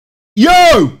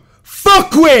 Yo!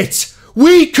 Fuckwit!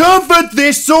 We covered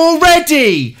this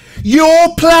already!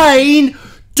 Your plane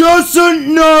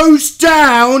doesn't nose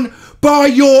down by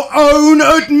your own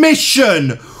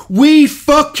admission! We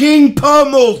fucking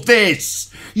pummeled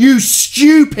this! You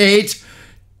stupid,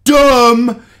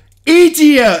 dumb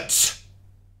idiot!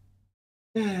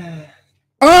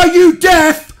 Are you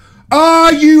deaf?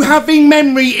 Are you having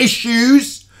memory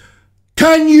issues?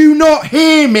 Can you not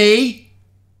hear me?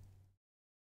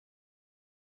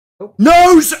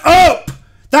 Nose up!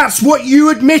 That's what you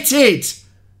admitted!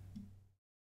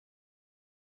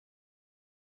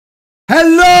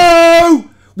 Hello?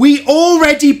 We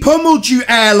already pummeled you,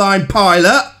 airline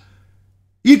pilot.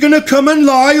 You gonna come and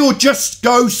lie or just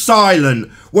go silent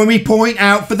when we point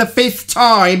out for the 5th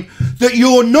time that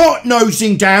you're not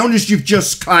nosing down as you've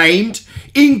just claimed,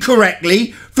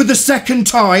 incorrectly, for the 2nd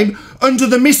time under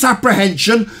the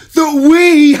misapprehension that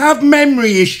we have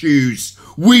memory issues?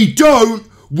 We don't.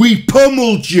 We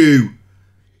pummeled you.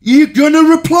 You gonna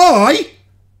reply?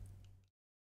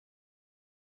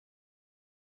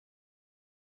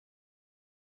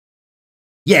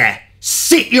 Yeah,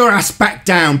 sit your ass back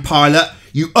down, pilot,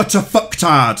 you utter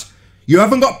fucktard. You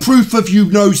haven't got proof of you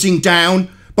nosing down.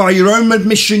 By your own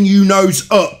admission, you nose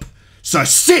up. So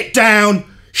sit down,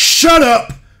 shut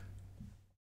up.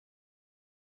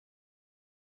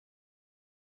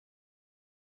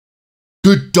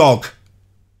 Good dog.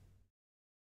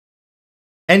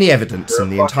 Any evidence in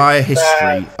the entire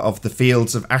history of the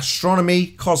fields of astronomy,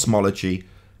 cosmology,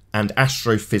 and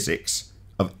astrophysics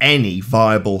of any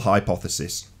viable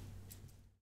hypothesis?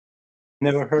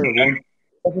 Never heard of one.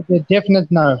 That is a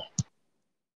definite no.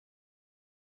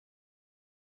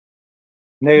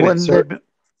 Negative,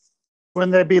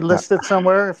 Wouldn't they be listed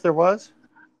somewhere if there was?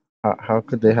 How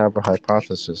could they have a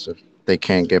hypothesis if they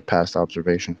can't get past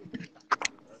observation?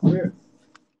 I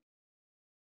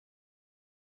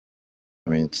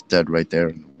mean, it's dead right there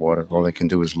in the water. All they can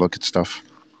do is look at stuff.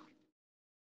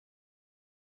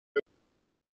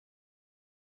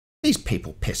 These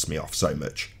people piss me off so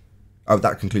much. Oh,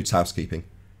 that concludes housekeeping.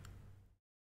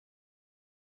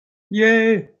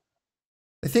 Yay!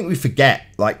 They think we forget,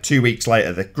 like 2 weeks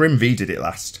later, that Grim V did it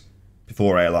last,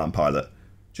 before Airline Pilot.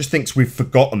 Just thinks we've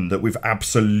forgotten that we've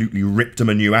absolutely ripped them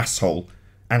a new asshole,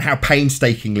 and how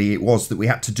painstakingly it was that we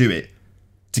had to do it,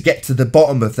 to get to the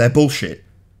bottom of their bullshit.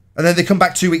 And then they come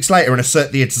back 2 weeks later and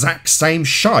assert the exact same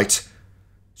shite.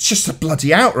 It's just a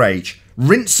bloody outrage.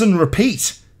 Rinse and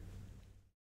repeat.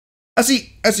 As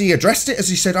he addressed it, as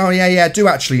he said, oh yeah, do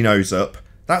actually nose up.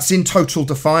 That's in total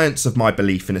defiance of my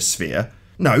belief in a sphere.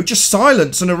 No, just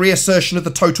silence and a reassertion of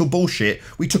the total bullshit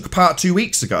we took apart 2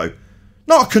 weeks ago.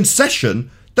 Not a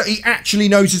concession that he actually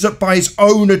noses up by his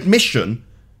own admission.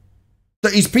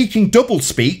 That he's speaking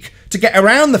doublespeak to get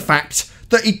around the fact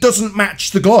that it doesn't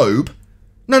match the globe.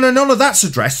 No, none of that's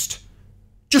addressed.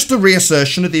 Just a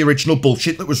reassertion of the original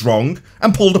bullshit that was wrong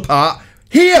and pulled apart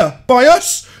here by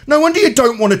us. No wonder you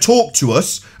don't want to talk to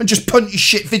us and just punt your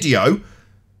shit video.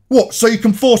 What, so you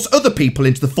can force other people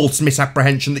into the false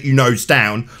misapprehension that you nose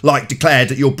down, like declared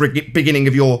at your beginning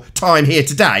of your time here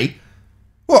today?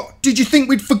 What, did you think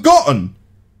we'd forgotten?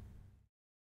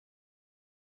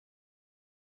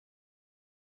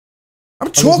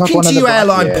 I'm talking to you,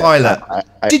 airline pilot.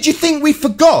 Did you think we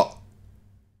forgot?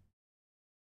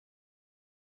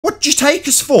 What did you take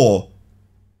us for?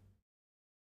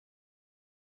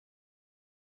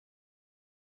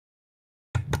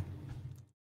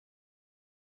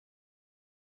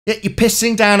 Yet you're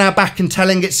pissing down our back and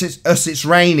telling us it's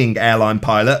raining, airline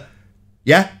pilot.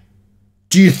 Yeah?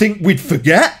 Do you think we'd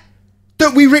forget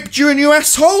that we ripped you a new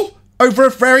asshole over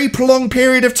a very prolonged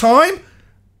period of time?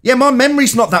 Yeah, my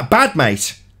memory's not that bad,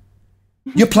 mate.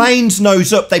 Your planes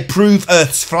nose up, they prove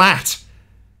Earth's flat.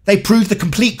 They prove the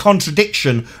complete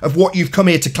contradiction of what you've come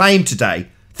here to claim today,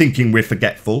 thinking we're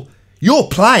forgetful. Your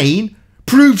plane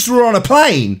proves we're on a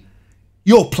plane.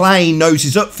 Your plane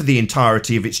noses up for the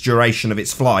entirety of its duration of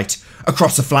its flight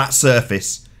across a flat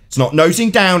surface. It's not nosing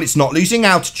down, it's not losing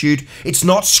altitude, it's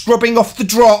not scrubbing off the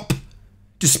drop,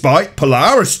 despite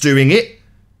Polaris doing it.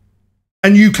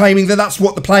 And you claiming that that's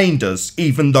what the plane does,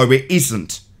 even though it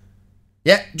isn't.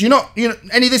 Yeah, do you not,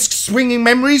 any of this swinging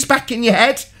memories back in your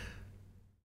head?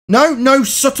 No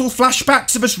subtle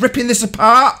flashbacks of us ripping this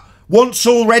apart once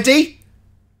already?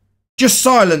 Just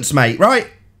silence, mate, right?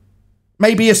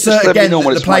 Maybe assert again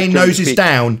that the plane noses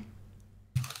down.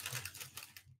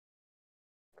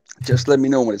 Just let me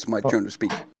know when it's my turn to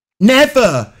speak.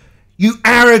 Never! You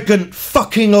arrogant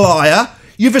fucking liar!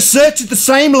 You've asserted the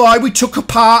same lie we took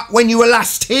apart when you were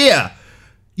last here.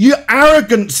 Your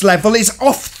arrogance level is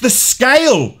off the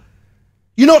scale.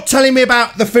 You're not telling me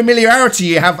about the familiarity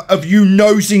you have of you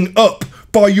nosing up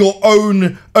by your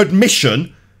own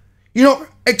admission. You're not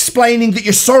explaining that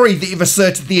you're sorry that you've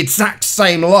asserted the exact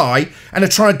same lie and are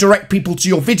trying to direct people to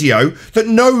your video that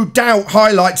no doubt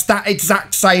highlights that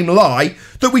exact same lie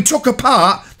that we took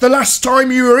apart the last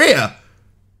time you were here.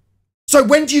 So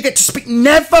when do you get to speak?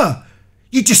 Never!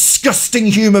 You disgusting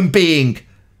human being.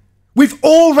 We've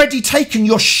already taken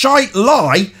your shite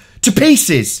lie to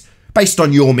pieces based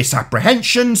on your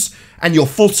misapprehensions and your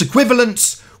false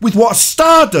equivalence with what a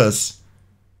star does.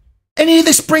 Any of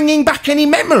this bringing back any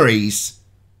memories?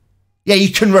 Yeah,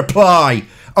 you can reply.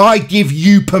 I give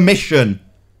you permission.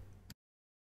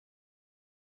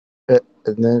 And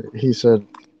then he said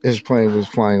his plane was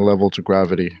flying level to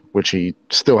gravity, which he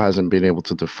still hasn't been able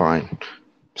to define.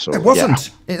 So it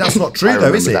wasn't. Yeah. That's not true,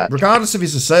 though, is it? That. Regardless of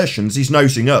his assertions, he's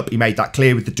nosing up. He made that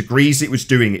clear with the degrees it was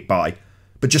doing it by,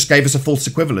 but just gave us a false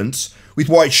equivalence with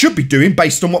what it should be doing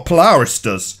based on what Polaris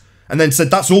does, and then said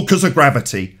that's all because of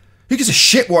gravity. Who gives a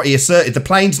shit what he asserted? The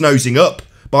plane's nosing up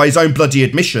by his own bloody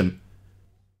admission.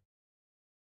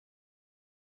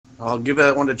 I'll give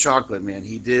that one to Chocolate, man.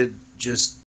 He did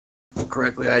just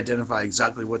correctly identify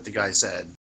exactly what the guy said.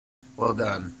 Well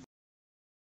done.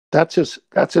 That's his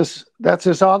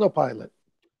autopilot.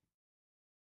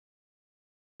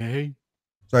 Okay.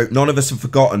 So none of us have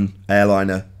forgotten,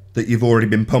 airliner, that you've already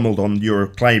been pummeled on your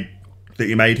claim that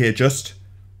you made here just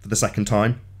for the second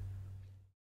time.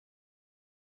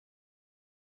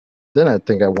 Then I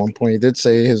think at one point he did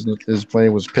say his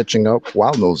plane was pitching up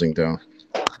while nosing down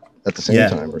at the same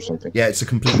time or something. Yeah, it's a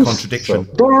complete contradiction.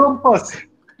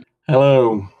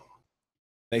 Hello.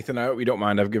 Nathan, I hope you don't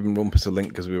mind. I've given Rumpus a link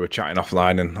because we were chatting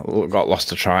offline and got lost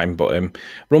to time. But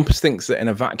Rumpus thinks that in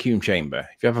a vacuum chamber,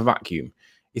 if you have a vacuum,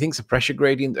 he thinks a pressure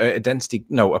gradient,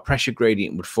 a pressure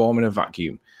gradient would form in a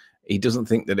vacuum. He doesn't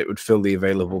think that it would fill the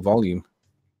available volume.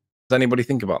 Does anybody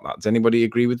think about that? Does anybody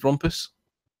agree with Rumpus?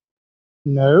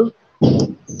 No.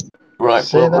 Right.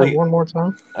 Say that one more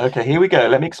time. Okay, here we go.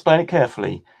 Let me explain it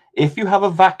carefully. If you have a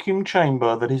vacuum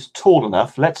chamber that is tall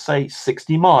enough, let's say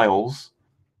 60 miles,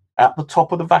 at the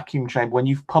top of the vacuum chamber, when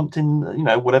you've pumped in,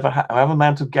 however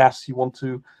amount of gas you want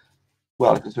to,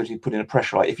 especially put in a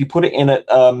pressure light. If you put it in at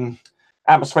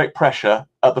atmospheric pressure,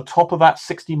 at the top of that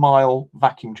 60-mile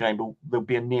vacuum chamber, there'll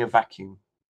be a near vacuum.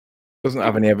 Doesn't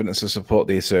have any evidence to support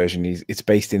the assertion. It's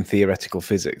based in theoretical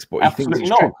physics, but absolutely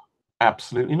not.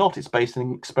 Absolutely not. It's based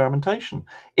in experimentation.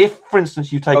 If, for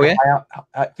instance, you take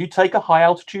if you take a high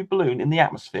altitude balloon in the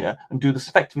atmosphere and do this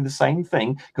effectively the same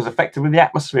thing, because effectively the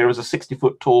atmosphere is a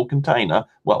 60-foot tall container.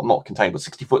 Well, not container, but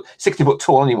 60 foot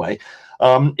tall anyway.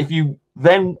 If you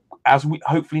then, as we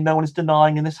hopefully no one is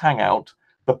denying in this hangout,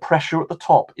 the pressure at the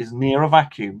top is near a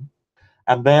vacuum,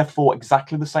 and therefore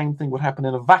exactly the same thing would happen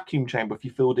in a vacuum chamber if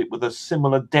you filled it with a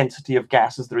similar density of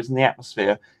gas as there is in the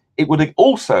atmosphere. It would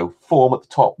also form at the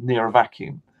top near a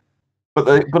vacuum.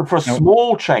 But for a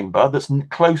small chamber that's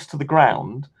close to the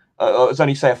ground, it's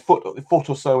only say a foot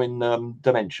or so in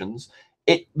dimensions,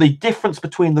 the difference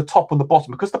between the top and the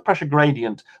bottom, because the pressure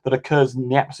gradient that occurs in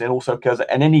the atmosphere also occurs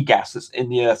in any gas that's in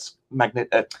the Earth's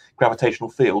gravitational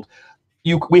field,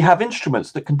 we have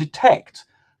instruments that can detect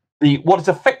what is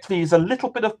effectively is a little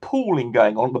bit of pooling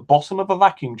going on at the bottom of a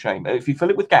vacuum chamber. If you fill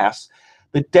it with gas,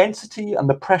 the density and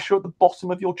the pressure at the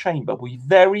bottom of your chamber will be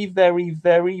very, very,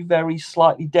 very, very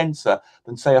slightly denser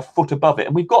than, say, a foot above it.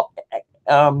 And we've got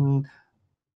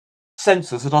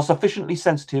sensors that are sufficiently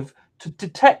sensitive to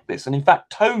detect this. And in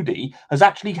fact, Toady has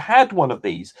actually had one of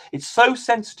these. It's so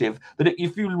sensitive that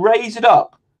if you raise it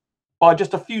up by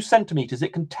just a few centimeters,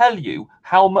 it can tell you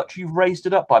how much you've raised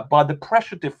it up by the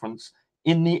pressure difference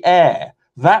in the air.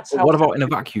 That's how. What about in a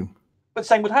vacuum? But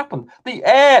same would happen. The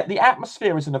air, the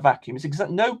atmosphere is in a vacuum. It's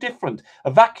no different.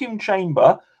 A vacuum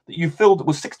chamber that you filled that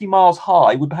was 60 miles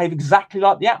high would behave exactly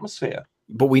like the atmosphere.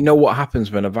 But we know what happens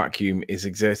when a vacuum is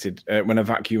exerted, when a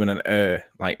vacuum and an air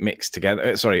like mix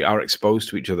together. Are exposed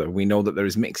to each other. We know that there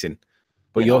is mixing.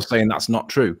 But you're saying that's not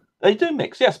true. They do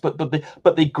mix, yes, but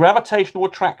the gravitational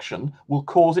attraction will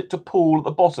cause it to pool at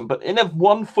the bottom. But in a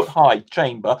 1 foot high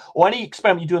chamber or any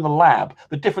experiment you do in the lab,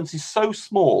 the difference is so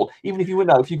small. Even if you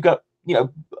know, if you go,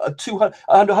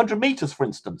 100 meters, for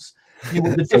instance,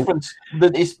 the difference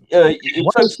that is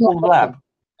it's so small in the lab.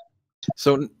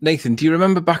 So Nathan, do you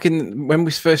remember back in when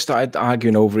we first started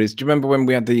arguing over do you remember when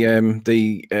we had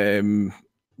the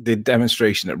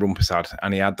demonstration that Rumpus had,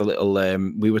 and he had the little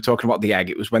we were talking about the egg.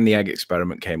 It was when the egg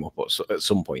experiment came up at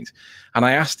some point, and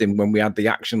I asked him when we had the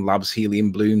Action Labs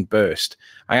helium balloon burst,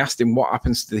 I asked him what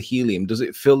happens to the helium. Does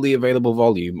it fill the available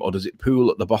volume or does it pool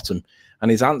at the bottom? And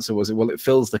his answer was, well, it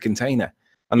fills the container.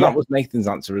 And that was Nathan's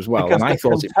answer as well. Because and I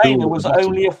thought it was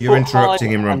only a foot. You're interrupting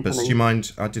him, high, Rumpus. Anthony. Do you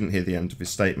mind? I didn't hear the end of his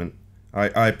statement.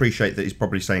 I appreciate that he's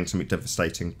probably saying something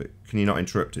devastating, but can you not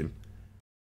interrupt him?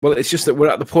 Well, it's just that we're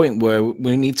at the point where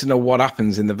we need to know what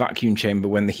happens in the vacuum chamber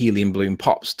when the helium balloon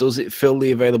pops. Does it fill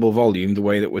the available volume the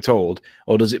way that we're told,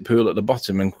 or does it pool at the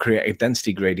bottom and create a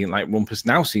density gradient like Rumpus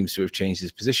now seems to have changed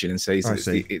his position and says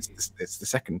it's the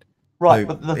second? Right,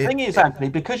 but the thing is, Anthony,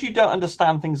 because you don't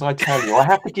understand things I tell you, I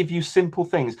have to give you simple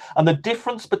things. And the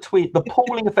difference between the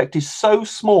pooling effect is so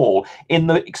small in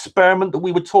the experiment that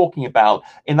we were talking about,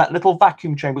 in that little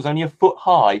vacuum chamber was only a foot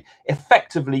high.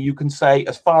 Effectively, you can say,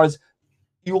 as far as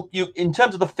you in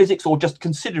terms of the physics or just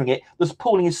considering it, this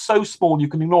pooling is so small you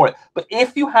can ignore it. But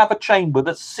if you have a chamber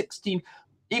that's 60,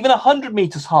 even 100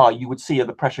 meters high, you would see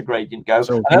the pressure gradient go.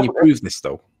 So can you prove this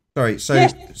though? Sorry,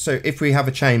 so if we have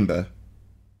a chamber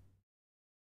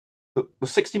that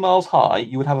was 60 miles high,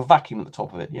 you would have a vacuum at the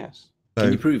top of it. Yes. So,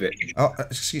 can you prove it? Oh,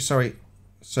 sorry.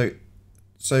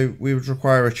 So we would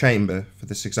require a chamber for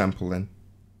this example, then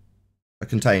a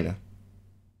container.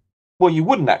 Well, you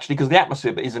wouldn't actually, because the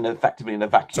atmosphere isn't effectively in a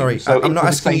vacuum. Sorry, so I'm not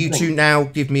asking you to now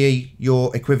give me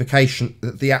your equivocation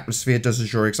that the atmosphere does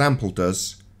as your example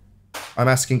does. I'm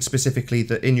asking specifically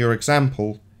that in your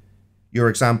example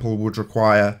would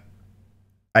require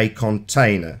a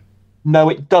container. No,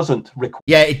 it doesn't require.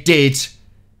 Yeah, it did.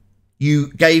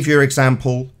 You gave your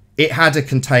example. It had a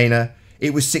container.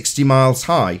 It was 60 miles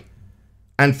high.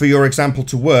 And for your example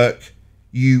to work,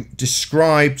 you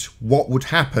described what would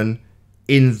happen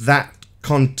in that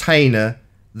container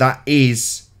that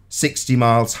is 60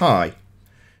 miles high.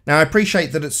 Now, I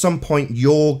appreciate that at some point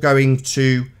you're going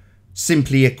to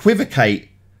simply equivocate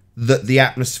that the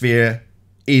atmosphere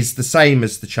is the same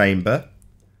as the chamber,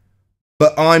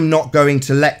 but I'm not going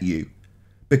to let you,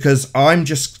 because I'm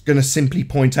just going to simply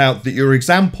point out that your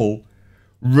example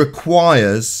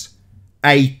requires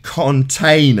a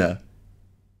container.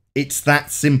 It's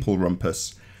that simple,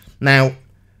 Rumpus. Now,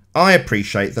 I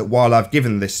appreciate that while I've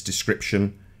given this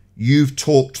description, you've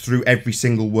talked through every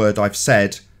single word I've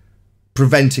said,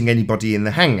 preventing anybody in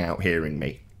the Hangout hearing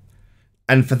me.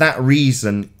 And for that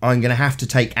reason, I'm going to have to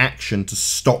take action to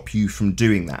stop you from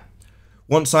doing that.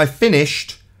 Once I've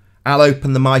finished, I'll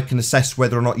open the mic and assess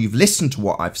whether or not you've listened to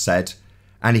what I've said.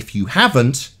 And if you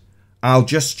haven't, I'll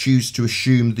just choose to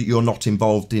assume that you're not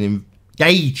involved in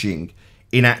engaging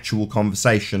in actual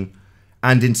conversation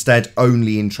and instead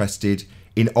only interested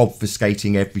in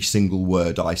obfuscating every single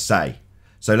word I say.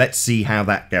 So let's see how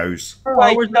that goes.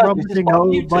 Rumpus,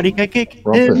 nobody can kick him.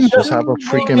 Rumpus, just have a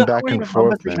freaking back and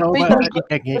forth, man.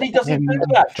 But he doesn't do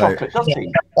that, Chocolate, does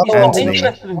he? He's not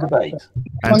interested in debate.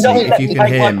 Anthony, if you can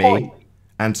hear me,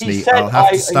 Anthony, I'll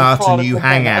have to start a new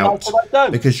Hangout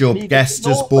because your guest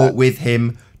has brought with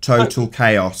him total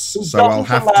chaos. So I'll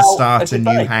have to start a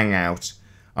new Hangout.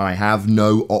 I have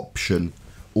no option.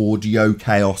 Audio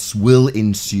chaos will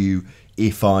ensue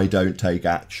if I don't take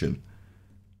action.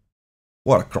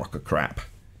 What a crock of crap.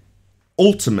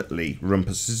 Ultimately,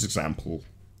 Rumpus's example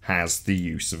has the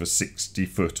use of a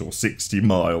 60-foot or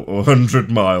 60-mile or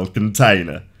 100-mile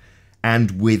container.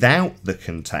 And without the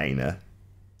container,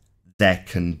 there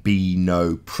can be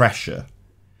no pressure.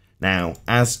 Now,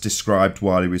 as described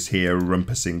while he was here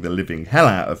rumpusing the living hell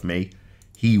out of me,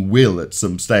 he will at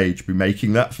some stage be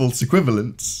making that false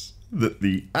equivalence that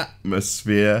the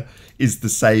atmosphere is the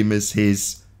same as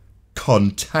his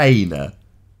container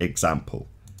example.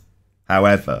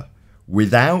 However,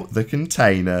 without the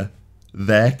container,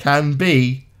 there can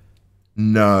be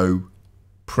no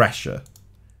pressure.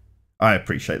 I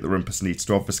appreciate that Rumpus needs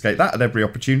to obfuscate that at every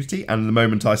opportunity, and the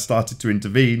moment I started to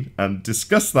intervene and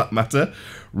discuss that matter,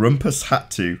 Rumpus had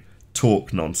to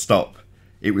talk non-stop.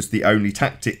 It was the only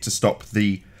tactic to stop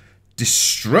the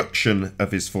destruction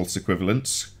of his false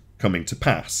equivalence coming to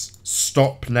pass.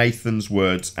 Stop Nathan's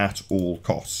words at all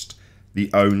cost. The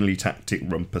only tactic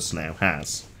Rumpus now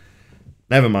has.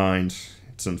 Never mind,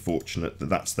 it's unfortunate that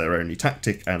that's their only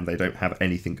tactic and they don't have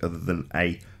anything other than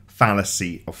a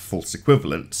fallacy of false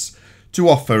equivalence to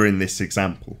offer in this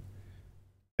example.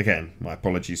 Again, my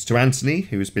apologies to Anthony,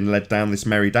 who has been led down this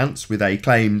merry dance with a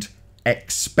claimed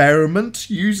experiment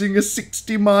using a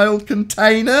 60-mile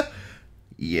container.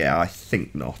 Yeah, I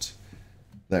think not.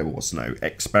 There was no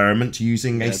experiment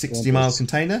using a 60-mile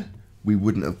container. We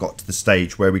wouldn't have got to the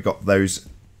stage where we got those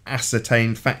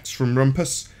ascertained facts from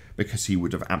Rumpus, because he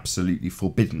would have absolutely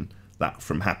forbidden that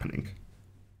from happening.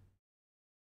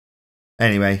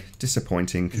 Anyway,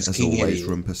 disappointing as always,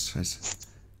 Rumpus. Is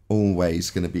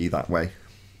always going to be that way.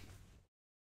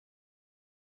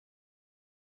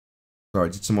 Sorry,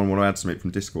 did someone want to add something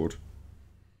from Discord?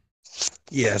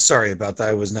 Yeah, sorry about that.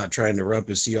 I was not trying to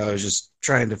rumpus you. I was just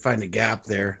trying to find a gap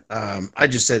there. I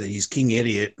just said that he's King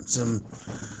Idiot.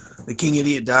 The King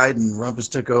Idiot died and Rumpus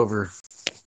took over.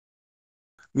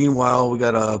 Meanwhile, we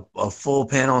got a full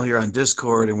panel here on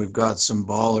Discord, and we've got some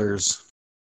ballers.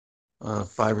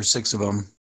 5 or 6 of them.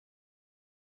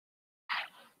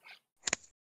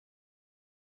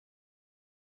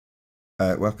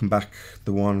 Welcome back,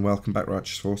 The One. Welcome back,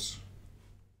 Righteous Force.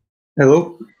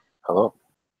 Hello. Hello.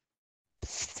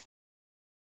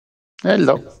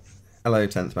 Hello. Hello,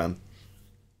 10th man.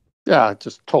 Yeah, I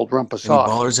just told Rumpus Any off.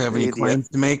 ballers have any Idiot. claims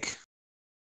to make?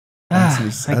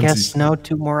 I guess no,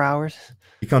 2 more hours.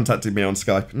 He contacted me on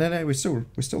Skype. No, we're still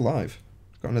live.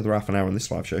 Got another half an hour on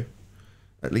this live show,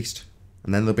 at least,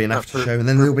 and then there'll be an after show, and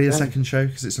then there'll be a second show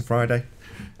because it's a Friday.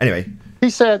 Anyway, he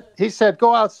said,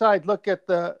 go outside, look at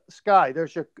the sky.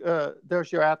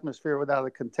 There's your atmosphere without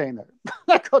a container.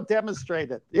 Go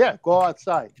demonstrate it. Yeah, go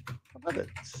outside. What a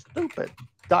stupid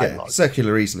dialogue. Yeah,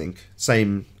 circular reasoning.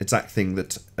 Same exact thing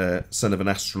that son of an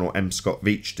astronaut M. Scott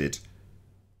Veach did.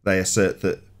 They assert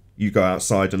that you go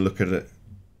outside and look at a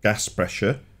gas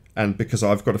pressure, and because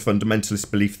I've got a fundamentalist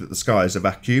belief that the sky is a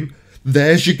vacuum,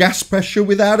 there's your gas pressure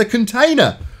without a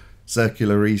container.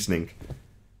 Circular reasoning.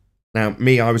 Now,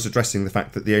 I was addressing the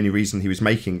fact that the only reason he was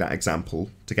making that example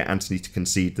to get Anthony to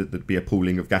concede that there'd be a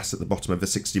pooling of gas at the bottom of a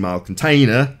 60-mile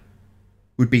container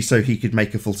would be so he could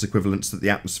make a false equivalence that the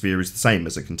atmosphere is the same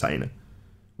as a container,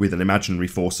 with an imaginary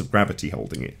force of gravity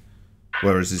holding it.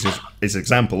 Whereas his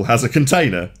example has a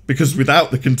container, because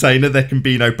without the container there can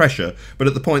be no pressure. But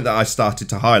at the point that I started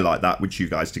to highlight that, which you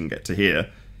guys didn't get to hear,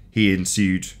 he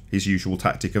ensued his usual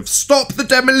tactic of, stop the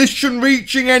demolition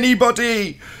reaching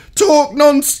anybody! Talk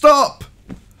non-stop!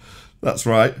 That's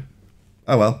right.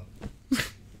 Oh well.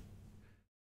 It's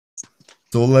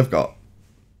all they've got.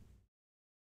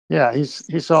 Yeah,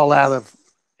 he's all out of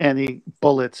any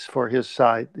bullets for his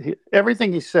side.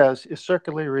 Everything he says is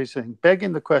circular reasoning,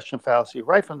 begging the question fallacy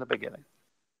right from the beginning.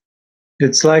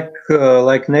 It's like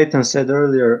Nathan said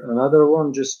earlier, another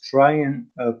one just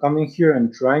coming here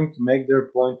and trying to make their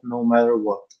point no matter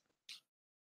what.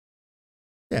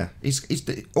 Yeah,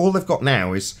 all they've got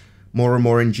now is more and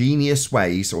more ingenious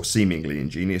ways, or seemingly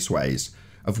ingenious ways,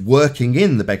 of working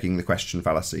in the begging the question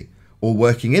fallacy, or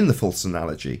working in the false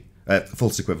analogy,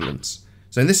 false equivalence.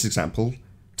 So in this example,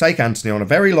 take Anthony on a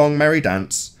very long merry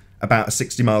dance about a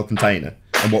 60-mile container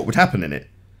and what would happen in it.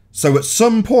 So at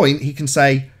some point he can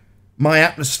say, my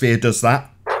atmosphere does that.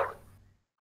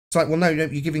 It's like, well, no, you're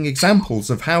giving examples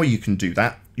of how you can do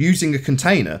that using a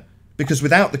container, because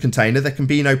without the container there can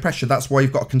be no pressure. That's why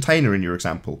you've got a container in your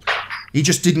example. He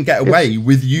just didn't get away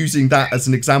with using that as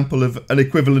an example of an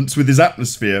equivalence with his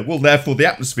atmosphere. Well, therefore the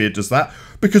atmosphere does that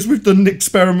because we've done an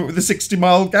experiment with a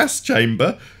 60-mile gas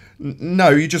chamber. No,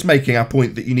 you're just making our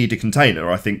point that you need a container,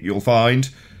 I think you'll find.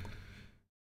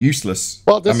 Useless.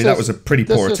 Well, that was a pretty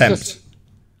poor attempt.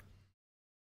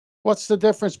 What's the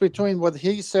difference between what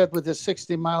he said with his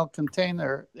 60-mile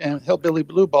container and Hillbilly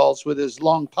Blue Balls with his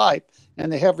long pipe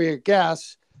and the heavier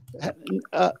gas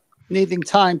needing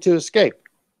time to escape?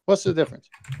 What's the difference?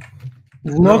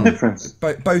 No difference.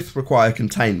 Both require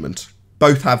containment.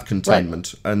 Both have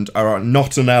containment and are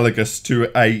not analogous to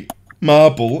a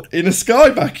marble in a sky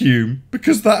vacuum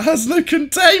because that has no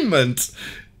containment.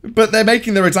 But they're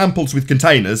making their examples with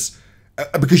containers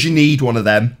because you need one of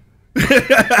them.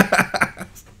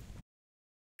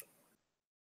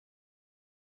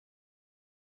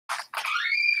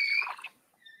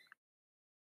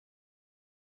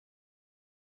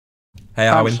 Hey,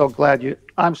 Arwin. I'm so glad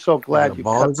I'm so glad you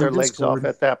cut balls their in legs off Discord.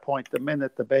 at that point, the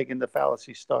minute the begging the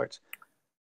fallacy starts.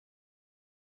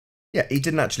 Yeah, he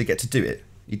didn't actually get to do it.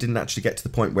 He didn't actually get to the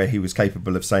point where he was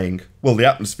capable of saying, well, the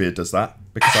atmosphere does that,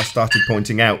 because I started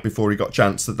pointing out before he got a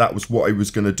chance that that was what he was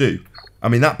going to do. I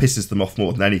mean, that pisses them off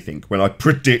more than anything, when I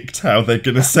predict how they're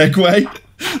going to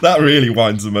segue. That really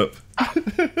winds them up.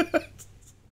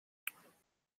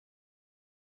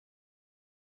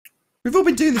 We've all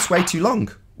been doing this way too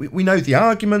long. We know the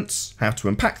arguments, how to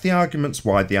unpack the arguments,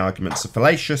 why the arguments are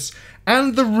fallacious,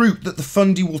 and the route that the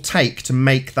fundy will take to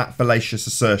make that fallacious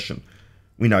assertion.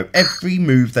 We know every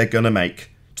move they're going to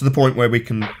make, to the point where we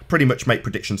can pretty much make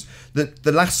predictions.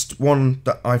 The last one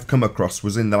that I've come across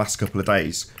was in the last couple of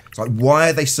days. It's like, why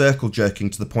are they circle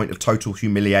jerking to the point of total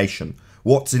humiliation?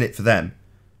 What's in it for them?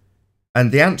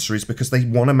 And the answer is because they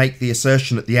want to make the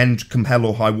assertion at the end come hell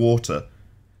or high water.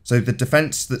 So the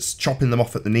defence that's chopping them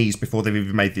off at the knees before they've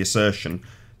even made the assertion,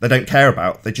 they don't care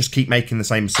about. They just keep making the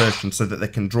same assertion so that they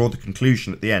can draw the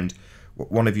conclusion at the end.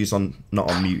 One of you's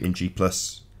not on mute in G+. Can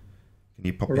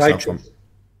you pop yourself on?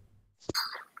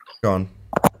 Go on.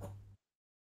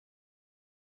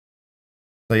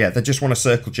 So yeah, they just want to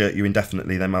circle jerk you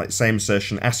indefinitely. They might, same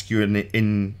assertion, ask you an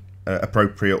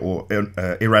inappropriate or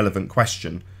irrelevant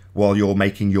question while you're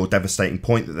making your devastating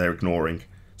point that they're ignoring,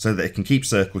 so that it can keep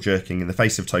circle jerking in the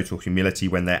face of total humility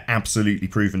when they're absolutely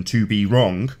proven to be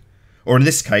wrong, or in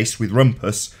this case with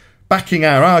Rumpus, backing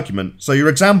our argument. So your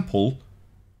example,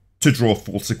 to draw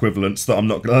false equivalence that I'm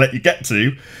not going to let you get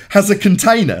to, has a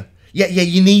container. Yeah,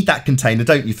 you need that container,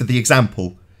 don't you, for the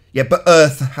example? Yeah, but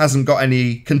Earth hasn't got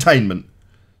any containment.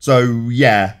 So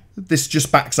yeah, this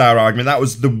just backs our argument. That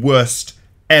was the worst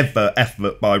ever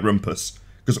effort by Rumpus,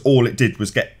 because all it did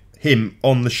was get him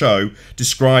on the show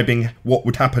describing what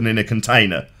would happen in a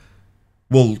container.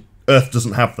 Well, Earth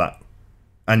doesn't have that.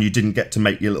 And you didn't get to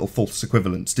make your little false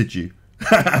equivalence, did you?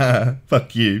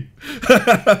 Fuck you.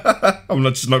 I'm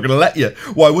just not going to let you.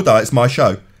 Why would I? It's my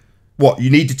show. What,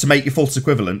 you needed to make your false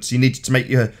equivalence? You needed to make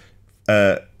your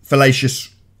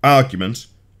fallacious argument,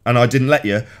 and I didn't let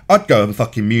you? I'd go and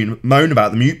fucking moan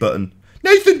about the mute button.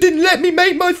 Nathan didn't let me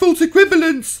make my false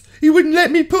equivalence. He wouldn't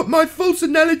let me put my false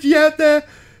analogy out there.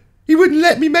 He wouldn't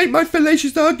let me make my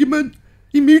fallacious argument.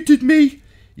 He muted me.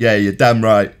 Yeah, you're damn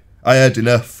right. I heard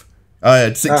enough. I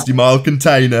heard 60-mile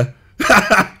container.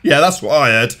 Yeah, that's what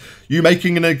I heard. You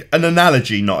making an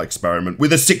analogy, not experiment,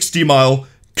 with a 60-mile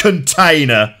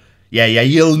container. Yeah,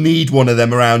 you'll need one of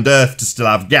them around Earth to still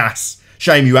have gas.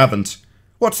 Shame you haven't.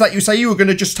 What's that you say? You were going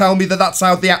to just tell me that that's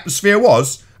how the atmosphere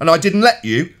was, and I didn't let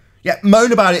you? Yeah,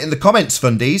 moan about it in the comments,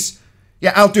 fundies.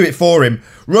 Yeah, I'll do it for him.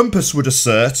 Rumpus would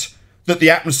assert that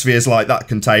the atmosphere's like that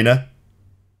container.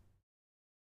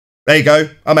 There you go.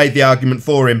 I made the argument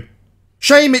for him.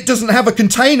 Shame it doesn't have a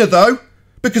container, though,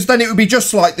 because then it would be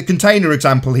just like the container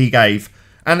example he gave.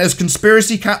 And as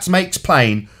Conspiracy Cats makes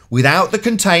plain, without the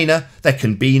container, there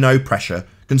can be no pressure.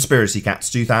 Conspiracy Cats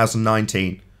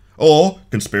 2019. Or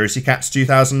Conspiracy Cats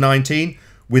 2019,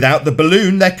 without the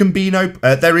balloon,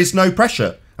 there is no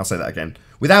pressure. I'll say that again.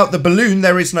 Without the balloon,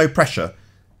 there is no pressure.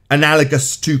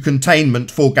 Analogous to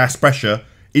containment for gas pressure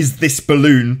is this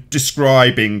balloon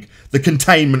describing the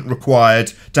containment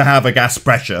required to have a gas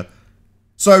pressure.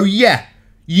 So yeah,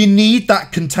 you need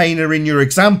that container in your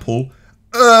example.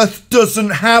 Earth doesn't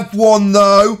have one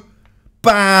though.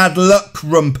 Bad luck,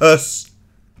 Rumpus.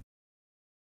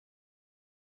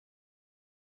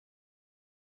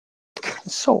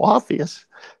 It's so obvious.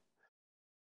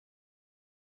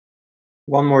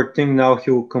 One more thing now,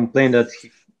 he will complain that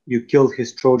you killed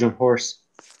his Trojan horse.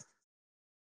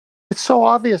 It's so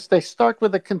obvious. They start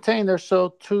with a container,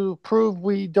 so to prove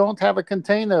we don't have a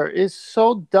container is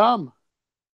so dumb.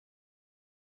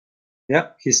 Yeah,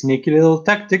 his sneaky little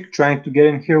tactic, trying to get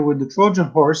in here with the Trojan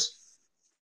horse.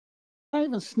 Not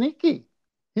even sneaky.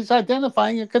 He's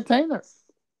identifying a container.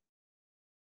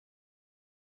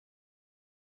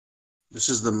 This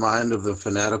is the mind of the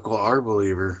fanatical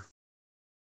R-believer.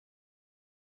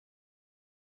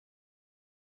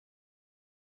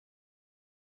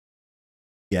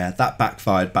 Yeah, that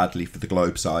backfired badly for the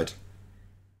Globe side.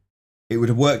 It would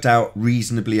have worked out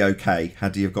reasonably okay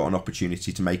had he have got an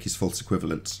opportunity to make his false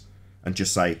equivalence and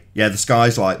just say, yeah, the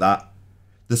sky's like that.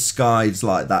 The sky's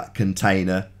like that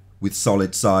container with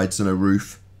solid sides and a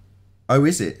roof. Oh,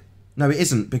 is it? No, it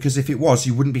isn't, because if it was,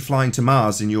 you wouldn't be flying to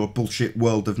Mars in your bullshit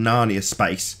world of Narnia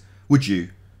space, would you?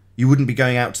 You wouldn't be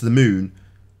going out to the moon.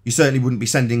 You certainly wouldn't be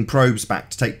sending probes back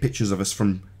to take pictures of us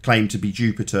from claimed to be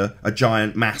Jupiter, a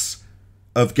giant mass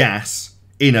of gas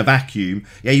in a vacuum.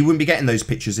 Yeah, you wouldn't be getting those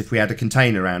pictures if we had a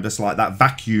container around us like that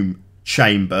vacuum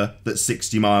chamber that's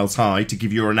 60 miles high, to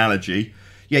give your analogy.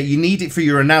 Yeah, you need it for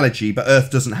your analogy, but Earth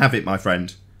doesn't have it, my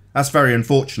friend. That's very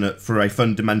unfortunate for a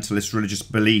fundamentalist religious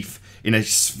belief in a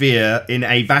sphere in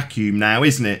a vacuum now,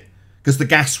 isn't it? Because the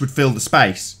gas would fill the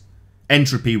space.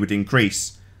 Entropy would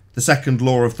increase. The second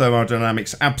law of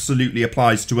thermodynamics absolutely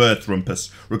applies to Earth,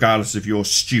 Rumpus, regardless of your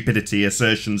stupidity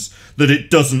assertions that it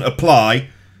doesn't apply.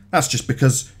 That's just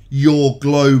because your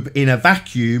globe in a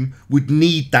vacuum would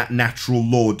need that natural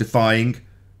law defying.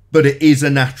 But it is a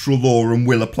natural law and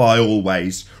will apply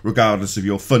always, regardless of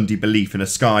your fundy belief in a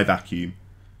sky vacuum.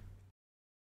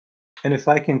 And if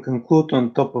I can conclude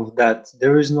on top of that,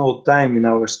 there is no time in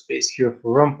our space here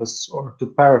for Rumpus, or to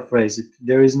paraphrase it,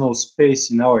 there is no space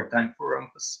in our time for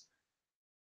Rumpus.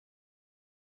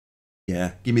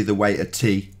 Yeah, give me the weight of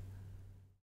tea.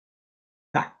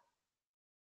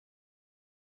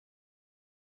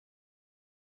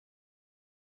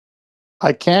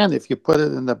 I can if you put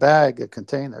it in the bag, a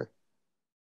container.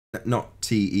 Not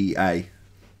TEA.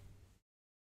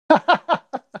 I'm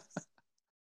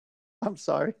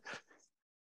sorry.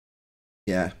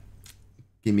 Yeah.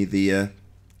 Give me the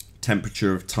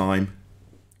temperature of time.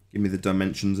 Give me the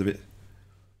dimensions of it.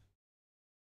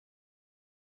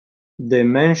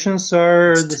 Dimensions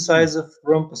are the size of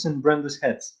Rumpus and Brenda's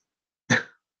heads.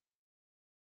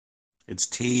 It's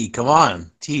T. Come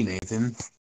on. T, Nathan.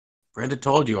 Brenda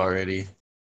told you already.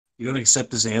 You don't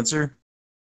accept this answer?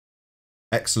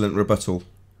 Excellent rebuttal.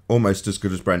 Almost as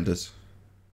good as Brenda's.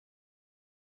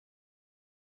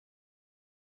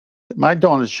 My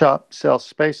donut shop sells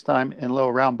space-time in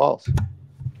little round balls.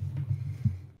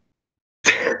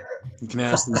 You can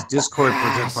ask these Discord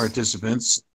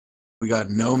participants. We got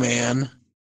No Man,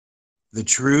 The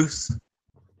Truth,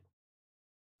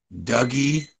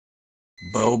 Dougie,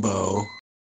 Bobo,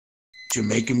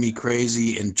 Jamaican Me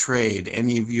Crazy, and Trade.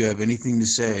 Any of you have anything to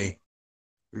say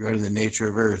regarding the nature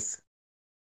of Earth?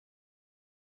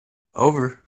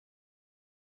 Over.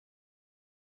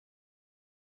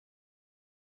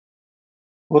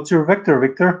 What's your vector,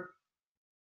 Victor?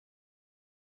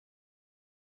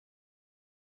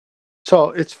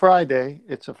 So it's Friday.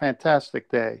 It's a fantastic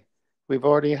day. We've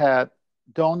already had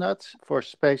donuts for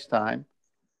space-time.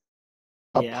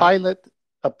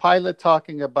 A pilot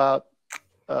talking about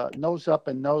nose up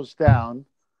and nose down.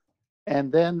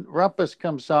 And then Rumpus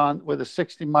comes on with a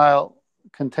 60-mile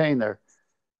container.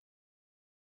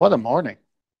 What a morning.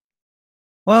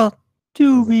 Well,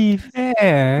 to be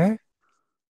fair,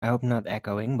 I hope not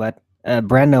echoing, but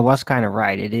Brenda was kind of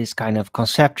right. It is kind of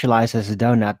conceptualized as a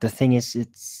donut. The thing is,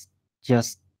 it's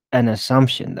just an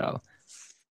assumption, though.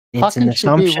 It's an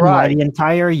assumption why the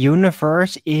entire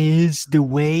universe is the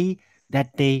way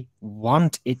that they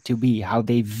want it to be, how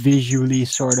they visually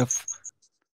sort of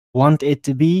want it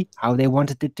to be, how they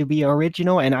wanted it to be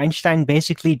original. And Einstein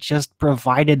basically just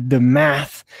provided the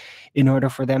math in order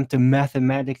for them to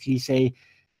mathematically say,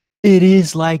 it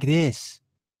is like this,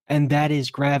 and that is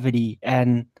gravity.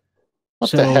 And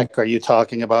what the heck are you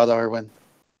talking about, Arwen?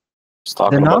 He's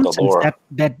talking about the lore.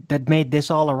 That made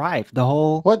this all arrive. The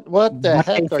whole what the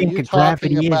heck are you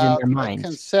talking about? In their mind. A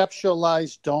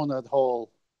conceptualized donut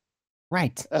hole,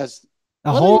 right? As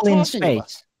a hole in space.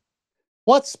 About?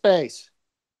 What space?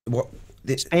 What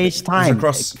space time?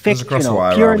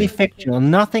 Fictional, purely fictional.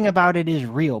 Nothing about it is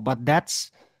real. But that's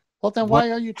well. Then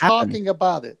why are you talking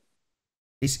about it?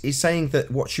 He's saying that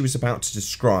what she was about to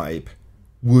describe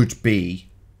would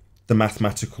be the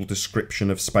mathematical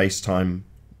description of space-time,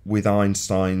 with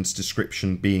Einstein's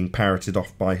description being parroted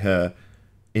off by her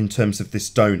in terms of this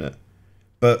donut.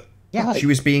 But she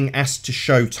was being asked to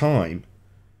show time.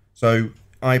 So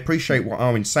I appreciate what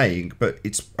Arwen's saying, but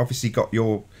it's obviously got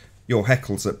your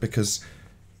heckles up because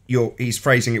he's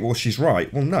phrasing it, well, she's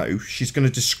right. Well, no, she's going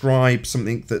to describe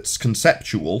something that's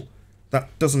conceptual.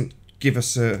 That doesn't give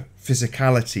us a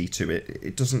physicality to it.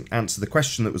 It doesn't answer the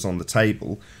question that was on the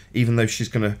table, even though she's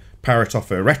going to parrot off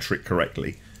her rhetoric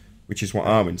correctly, which is what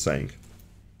Arwen's saying.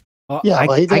 Well, yeah,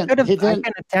 I can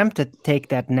attempt to take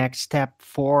that next step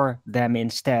for them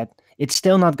instead. It's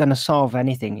still not going to solve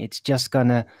anything. It's just going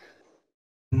to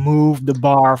move the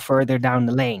bar further down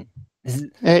the lane.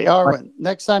 Hey, Arwen,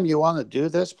 next time you want to do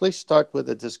this, please start with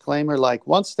a disclaimer like,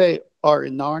 once they are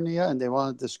in Narnia and they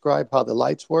want to describe how the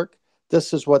lights work,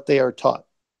 this is what they are taught.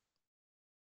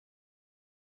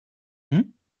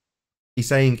 He's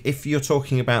saying if you're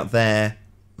talking about their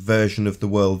version of the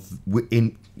world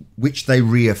in which they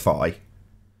reify,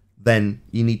 then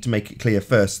you need to make it clear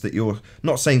first that you're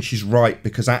not saying she's right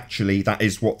because actually that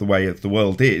is what the way of the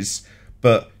world is,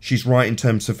 but she's right in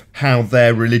terms of how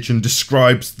their religion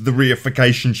describes the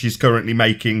reification she's currently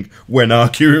making when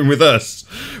arguing with us,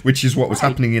 which is what was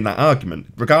happening in that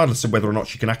argument. Regardless of whether or not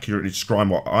she can accurately describe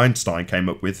what Einstein came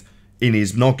up with, in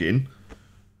his noggin.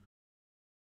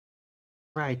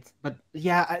 Right, but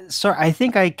yeah, sorry, I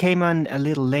think I came on a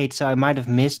little late, so I might have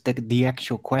missed the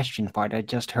actual question part. I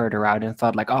just heard her out and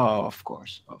thought like, oh, of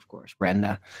course,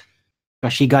 Brenda.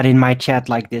 Because she got in my chat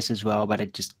like this as well, but I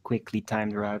just quickly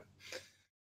timed her out.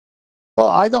 Well,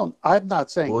 I'm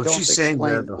not saying Well, don't she's saying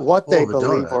explain that what they the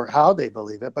believe donut. or how they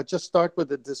believe it, but just start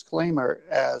with a disclaimer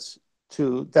as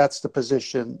to that's the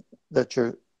position that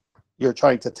you're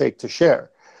trying to take to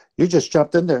share. You just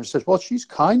jumped in there and said, well, she's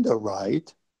kind of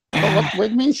right. But what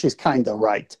do you mean she's kind of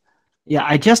right? Yeah,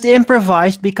 I just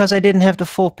improvised because I didn't have the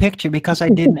full picture, because I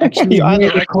didn't actually You hear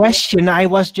the either- question. I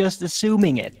was just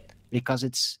assuming it, because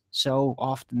it's so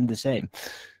often the same.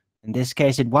 In this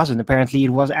case, it wasn't. Apparently, it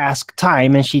was asked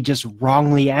time, and she just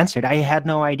wrongly answered. I had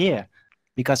no idea,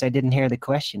 because I didn't hear the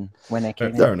question when I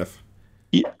came Fair in. enough.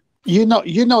 You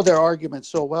know their argument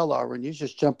so well, Aaron. You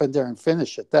just jump in there and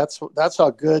finish it. That's how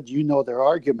good you know their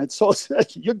argument. So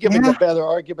you're giving a better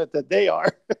argument than they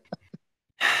are.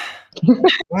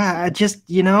 Yeah, I just,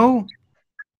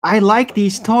 I like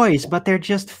these toys, but they're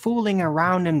just fooling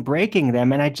around and breaking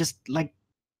them. And I just like,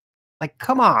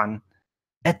 come on,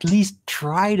 at least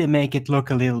try to make it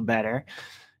look a little better.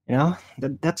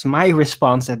 That's my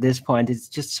response at this point. It's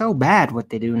just so bad what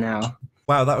they do now.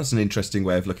 Wow, that was an interesting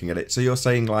way of looking at it. So you're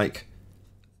saying like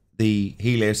the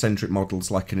heliocentric model's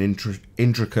like an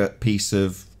intricate piece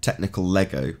of technical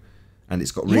Lego, and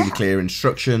it's got really clear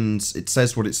instructions. It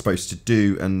says what it's supposed to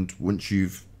do, and once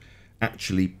you've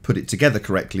actually put it together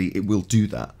correctly, it will do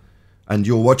that. And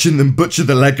you're watching them butcher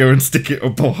the Lego and stick it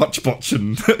up a hotchpotch,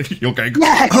 and you're going,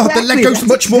 "Oh, the Lego's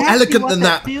much more elegant than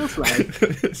that." Feels like.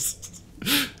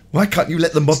 Why can't you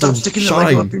let the model Stop sticking the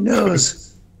Lego up your nose.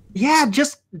 Yeah,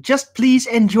 just please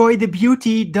enjoy the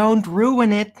beauty. Don't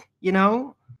ruin it.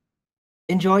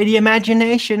 Enjoy the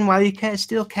imagination while you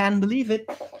still can believe it.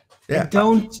 Yeah,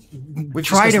 don't we've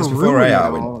try to discussed this before, ruin it.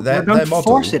 Arwin. Or Their don't model-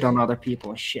 force it on other people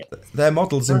and shit. Their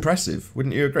model's impressive,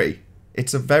 wouldn't you agree?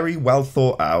 It's a very well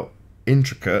thought out,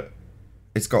 intricate.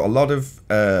 It's got a lot of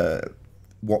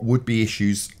what would be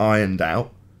issues ironed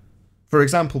out. For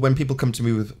example, when people come to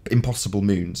me with impossible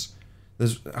moons,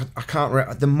 I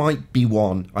can't. There might be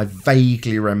one. I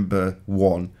vaguely remember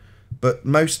one, but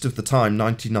most of the time,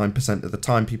 99% of the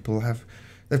time,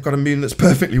 they've got a moon that's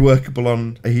perfectly workable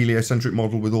on a heliocentric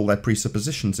model with all their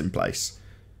presuppositions in place.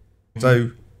 So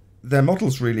their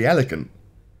model's really elegant.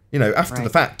 After the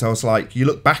fact, I was like, you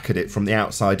look back at it from the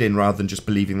outside in rather than just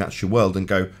believing that's your world and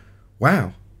go,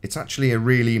 wow, it's actually a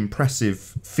really impressive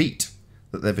feat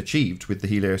that they've achieved with the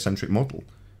heliocentric model.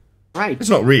 Right. It's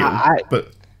not real,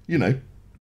 but,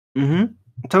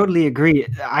 Totally agree.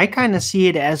 I kind of see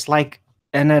it as like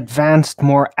an advanced,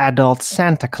 more adult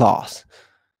Santa Claus.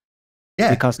 Yeah.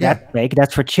 Because that's fake.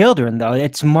 That's for children, though.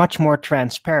 It's much more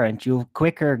transparent. You'll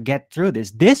quicker get through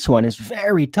this. This one is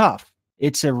very tough.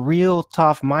 It's a real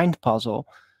tough mind puzzle.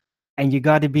 And you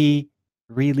got to be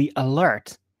really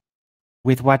alert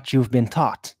with what you've been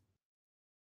taught.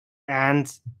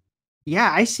 And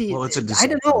yeah, I see. Well, I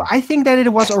don't know. I think that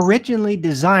it was originally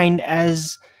designed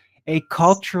as a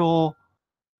cultural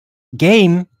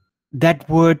game that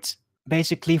would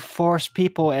basically force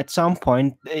people at some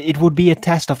point. It would be a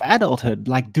test of adulthood.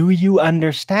 Like, do you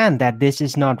understand that this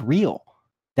is not real?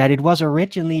 That it was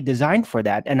originally designed for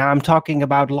that. And I'm talking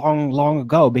about long, long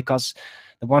ago, because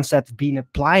the ones that have been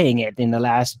applying it in the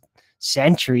last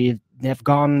century, they've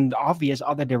gone obvious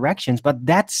other directions. But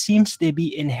that seems to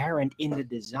be inherent in the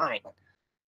design,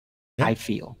 I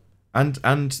feel. And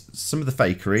some of the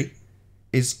fakery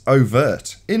is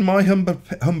overt. In my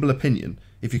humble opinion,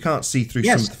 if you can't see through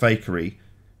some of the fakery,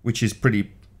 which is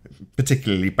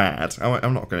particularly bad,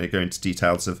 I'm not going to go into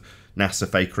details of NASA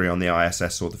fakery on the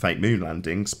ISS or the fake moon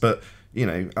landings, but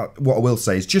what I will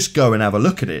say is just go and have a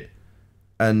look at it,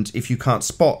 and if you can't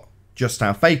spot just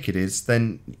how fake it is,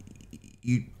 then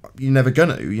you're never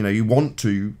gonna. You want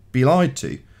to be lied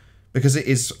to, because it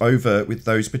is overt with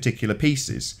those particular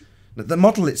pieces. The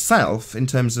model itself, in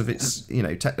terms of its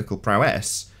technical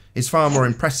prowess, is far more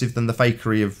impressive than the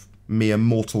fakery of mere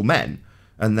mortal men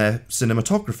and their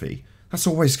cinematography. That's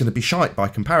always going to be shite by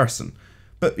comparison.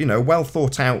 But a well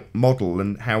thought out model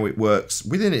and how it works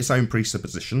within its own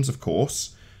presuppositions, of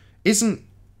course, isn't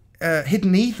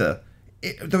hidden either.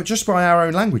 Just by our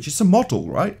own language, it's a model,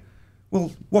 right?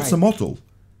 Well, what's a model?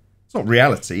 It's not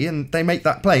reality, and they make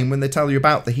that plain when they tell you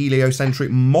about the heliocentric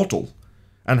model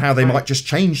and how they might just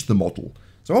change the model.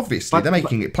 So obviously they're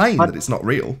making it plain that it's not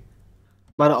real.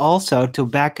 But also, to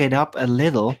back it up a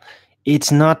little,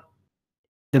 it's not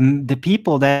the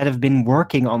people that have been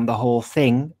working on the whole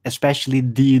thing, especially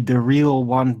the real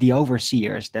one, the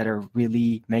overseers that are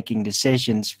really making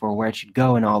decisions for where it should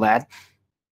go and all that,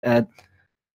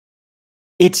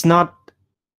 it's not.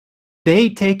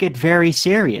 They take it very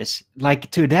serious.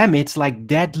 Like, to them, it's like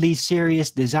deadly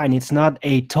serious design. It's not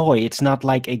a toy. It's not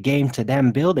like a game to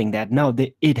them building that. No,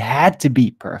 it had to be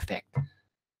perfect.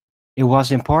 It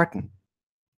was important,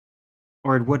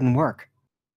 or it wouldn't work.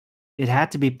 It had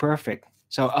to be perfect.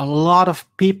 So a lot of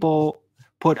people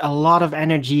put a lot of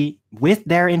energy with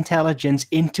their intelligence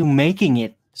into making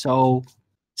it so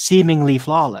seemingly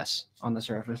flawless on the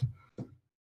surface.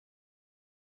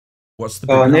 What's the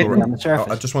biblical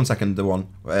just 1 second, the one.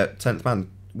 10th man,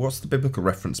 what's the biblical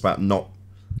reference about not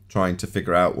trying to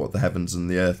figure out what the heavens and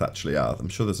the earth actually are? I'm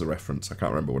sure there's a reference. I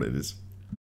can't remember what it is.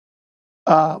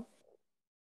 I'll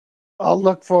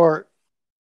look for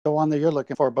the one that you're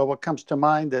looking for, but what comes to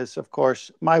mind is, of course,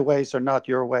 my ways are not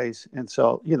your ways. And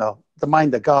so, you know, the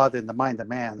mind of God and the mind of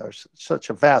man, there's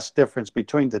such a vast difference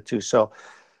between the two. So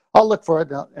I'll look for it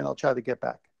and I'll try to get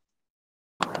back.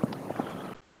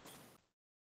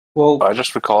 Well, I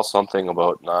just recall something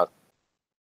about not,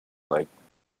 like,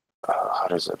 how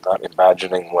does it, not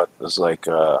imagining what is, like,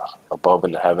 above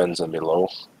in the heavens and below.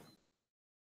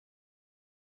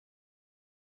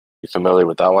 You familiar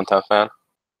with that one, 10th man?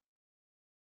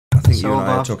 I think you and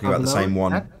I are talking about the same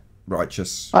one.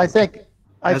 Righteous. I think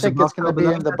it's going to be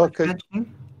in the book of,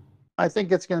 I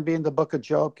think it's going to be in the book of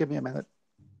Job. Give me a minute.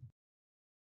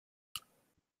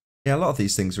 Yeah, a lot of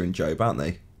these things are in Job, aren't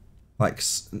they? Like,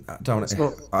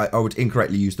 I would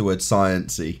incorrectly use the word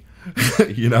science-y.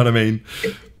 You know what I mean?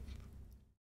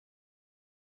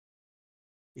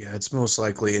 Yeah, it's most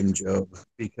likely in Job,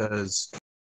 because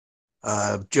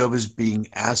Job is being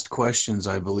asked questions,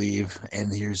 I believe,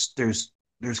 and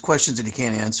there's questions that he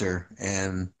can't answer,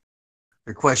 and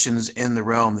there are questions in the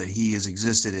realm that he has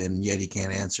existed in, yet he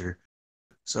can't answer.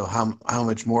 So how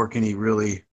much more can he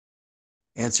really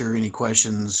answer any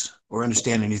questions or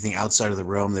understand anything outside of the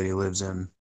realm that he lives in,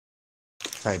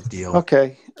 type deal?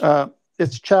 Okay.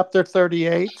 It's chapter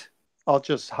 38. I'll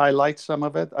just highlight some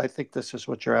of it. I think this is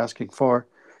what you're asking for.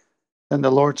 And the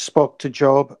Lord spoke to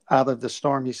Job out of the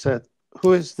storm. He said,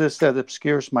 "Who is this that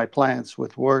obscures my plans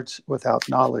with words without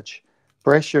knowledge?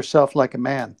 Brace yourself like a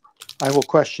man. I will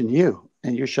question you,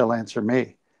 and you shall answer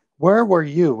me. Where were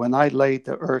you when I laid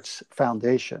the earth's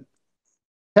foundation?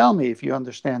 Tell me if you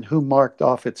understand who marked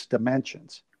off its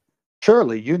dimensions.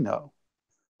 Surely you know.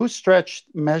 Who stretched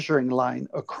measuring line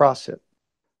across it?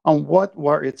 On what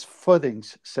were its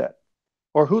footings set?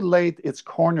 Or who laid its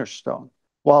cornerstone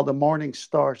while the morning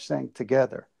stars sang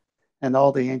together and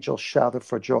all the angels shouted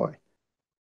for joy?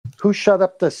 Who shut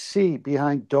up the sea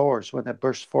behind doors when it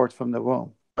burst forth from the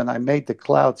womb? When I made the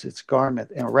clouds its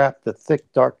garment and wrapped the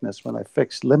thick darkness, when I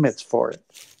fixed limits for it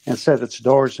and set its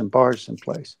doors and bars in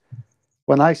place?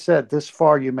 When I said, this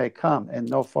far you may come and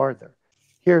no farther,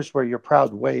 here's where your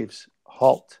proud waves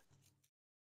halt."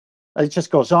 It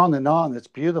just goes on and on. It's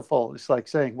beautiful. It's like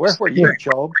saying, where were you,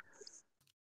 Job?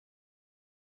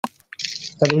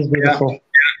 That is beautiful.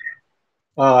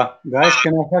 Guys,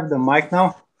 can I have the mic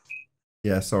now?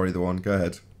 Yeah, sorry, the one. Go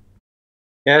ahead.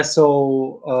 Yeah,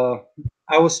 so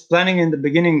I was planning in the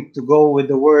beginning to go with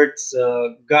the words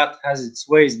God has its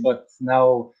ways, but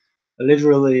now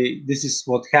literally this is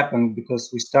what happened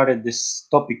because we started this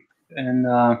topic. And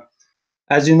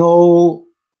as you know,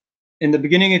 in the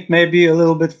beginning it may be a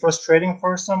little bit frustrating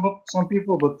for some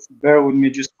people, but bear with me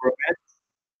just for a minute.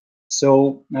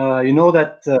 So you know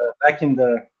that back in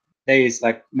the days,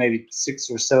 like maybe 6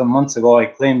 or 7 months ago, I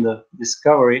claimed the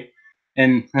discovery,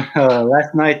 and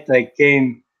last night I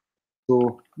came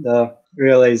to the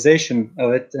realization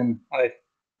of it, and I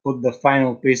put the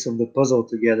final piece of the puzzle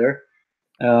together.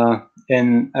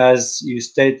 And as you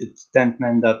stated, 10th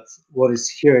man, that what is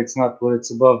here, it's not what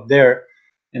it's above there.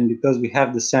 And because we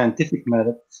have the scientific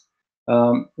method,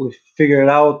 we figured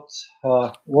out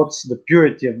what's the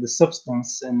purity of the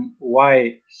substance and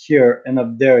why here and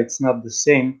up there it's not the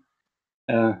same.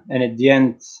 And at the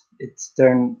end, it's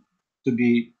turned to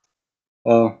be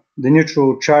the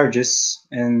neutral charges,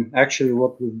 and actually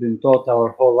what we've been taught our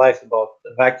whole life about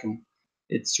the vacuum.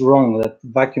 It's wrong. That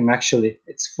vacuum actually,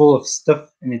 it's full of stuff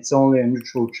and it's only a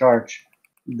neutral charge.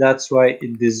 That's why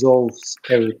it dissolves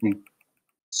everything.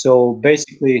 So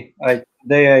basically,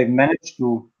 today I managed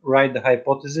to write the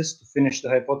hypothesis, to finish the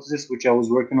hypothesis, which I was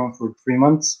working on for 3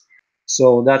 months.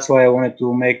 So that's why I wanted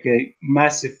to make a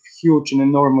massive, huge and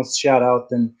enormous shout out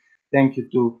and thank you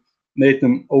to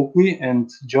Nathan Oakley and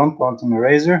John Quantum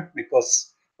Eraser,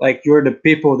 because like you're the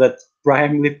people that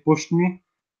primarily pushed me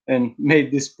and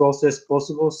made this process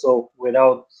possible. So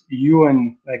without you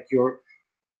and like your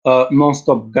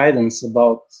non-stop guidance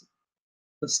about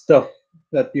the stuff,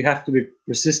 that you have to be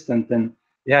persistent and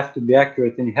you have to be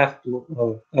accurate and you have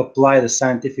to apply the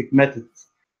scientific method.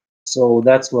 So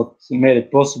that's what made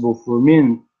it possible for me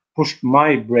and pushed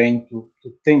my brain to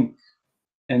think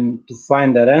and to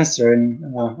find that answer. And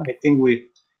I think we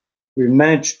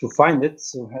managed to find it.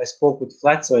 So I spoke with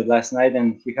Flatzoid last night,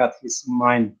 and he had his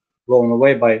mind blown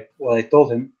away by what I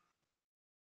told him.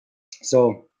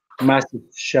 So massive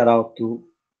shout out to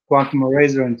Quantum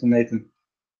Eraser and to Nathan.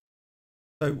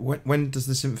 So when does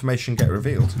this information get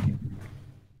revealed?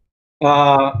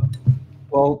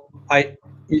 Well,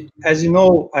 as you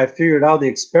know, I figured out the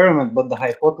experiment, but the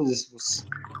hypothesis was,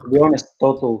 to be honest,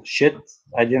 total shit.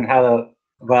 I didn't have a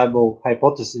viable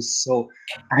hypothesis, so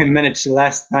I managed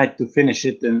last night to finish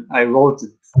it, and I wrote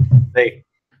it today.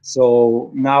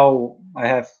 So now I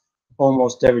have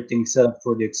almost everything set up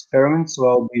for the experiment, so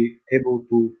I'll be able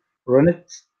to run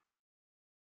it.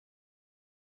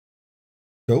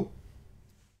 Cool.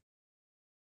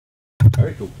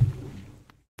 Very cool.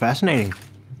 Fascinating.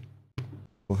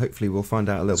 Well, hopefully we'll find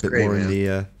out a little bit great, more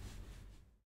man.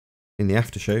 in the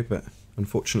after show, but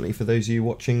unfortunately for those of you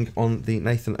watching on the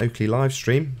Nathan Oakley live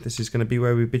stream, this is going to be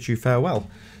where we bid you farewell.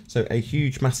 So a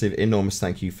huge, massive, enormous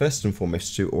thank you first and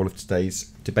foremost to all of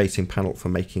today's debating panel for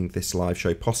making this live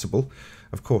show possible.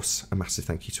 Of course, a massive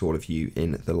thank you to all of you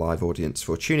in the live audience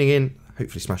for tuning in,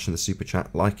 hopefully smashing the super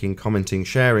chat, liking, commenting,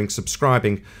 sharing,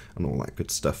 subscribing, and all that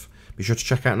good stuff. Be sure to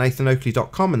check out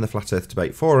nathanoakley.com and the Flat Earth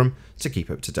Debate Forum to keep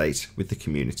up to date with the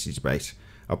community debate.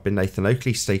 I've been Nathan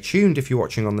Oakley. Stay tuned if you're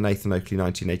watching on the Nathan Oakley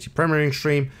 1980 premiering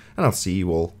stream, and I'll see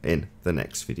you all in the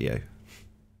next video.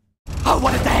 Oh,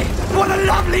 what a day! What a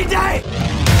lovely day!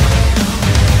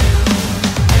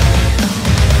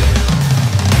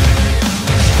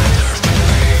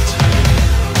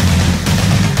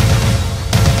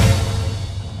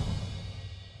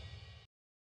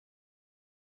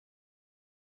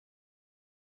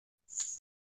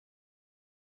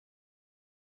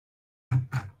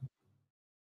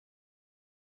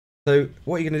 So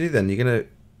what are you going to do then? You're going to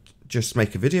just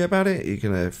make a video about it? You're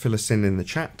going to fill us in the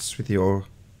chats with your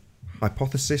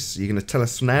hypothesis? You're going to tell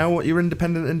us now what your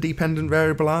independent and dependent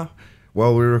variable are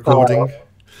while we're recording?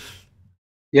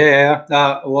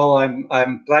 Well,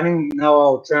 I'm planning now.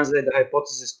 I'll translate the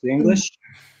hypothesis to English.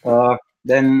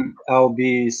 Then I'll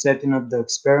be setting up the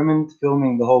experiment,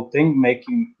 filming the whole thing,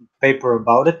 making a paper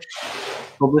about it,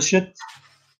 publish it.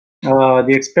 The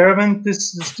experiment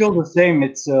is still the same.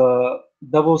 It's a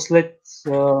double slit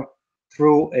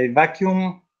through a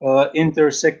vacuum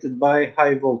intersected by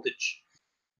high voltage.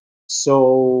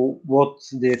 So what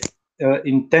the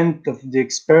intent of the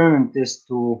experiment is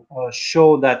to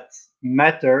show that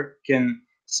matter can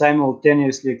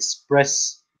simultaneously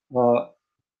express,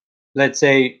 let's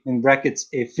say, in brackets,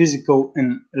 a physical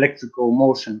and electrical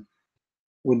motion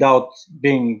without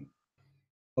being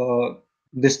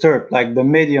disturbed. Like the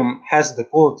medium has the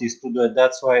qualities to do it.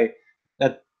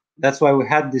 That's why we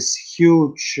had this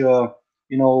huge,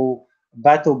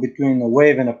 battle between a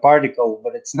wave and a particle,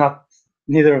 but it's not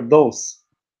neither of those.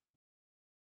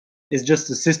 It's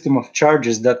just a system of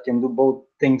charges that can do both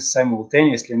things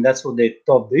simultaneously, and that's what they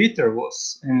thought the ether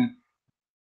was. And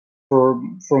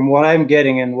from what I'm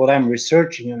getting and what I'm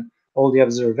researching and all the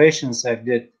observations I've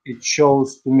did, it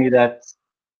shows to me that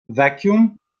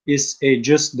vacuum is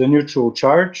just the neutral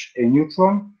charge, a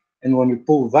neutron, and when you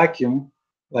pull vacuum,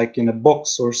 like in a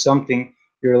box or something,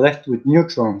 you're left with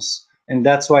neutrons, and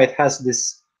that's why it has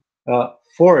this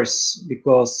force,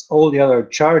 because all the other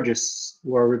charges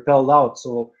were repelled out,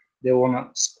 so they want to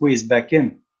squeeze back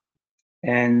in.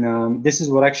 And this is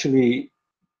what actually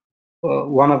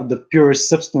one of the purest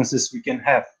substances we can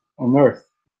have on Earth.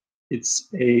 It's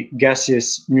a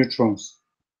gaseous neutrons.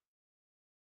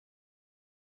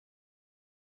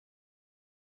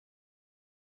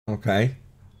 Okay.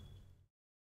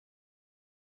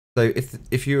 So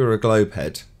if you were a globe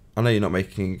head, I know you're not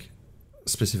making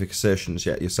specific assertions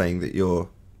yet. You're saying that you're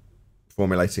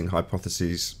formulating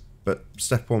hypotheses, but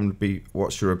step one would be,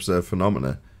 what's your observed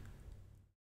phenomena?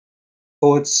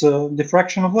 Oh, it's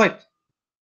diffraction of light.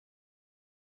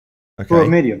 Okay. Through a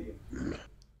medium.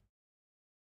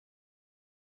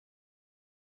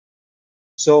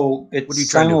 So it's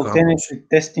simultaneously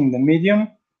testing the medium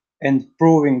and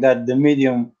proving that the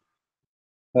medium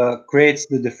creates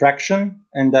the diffraction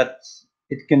and that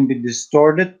it can be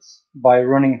distorted by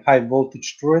running high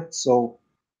voltage through it. So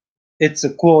it's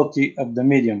a quality of the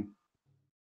medium.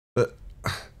 But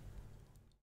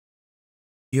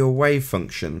your wave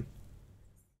function,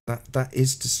 that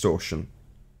is distortion.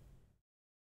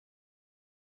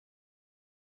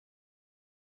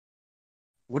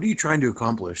 What are you trying to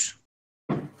accomplish?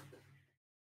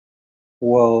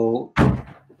 Well,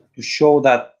 to show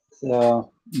that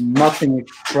nothing is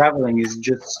traveling, is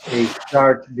just a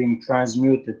charge being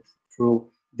transmuted through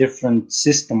different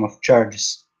system of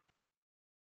charges.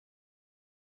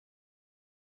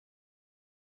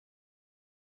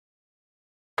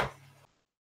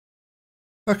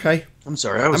 Okay. I'm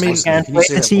sorry. I was mean, listening. Can't Can you wait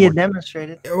say to that see one it more time?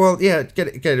 demonstrated. Well, yeah, get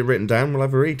it written down. We'll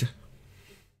have a read.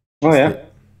 Oh yeah,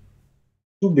 it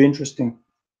will be interesting.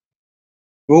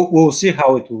 We'll see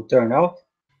how it will turn out.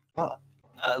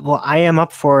 Well, I am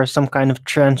up for some kind of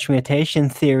transmutation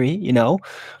theory, you know.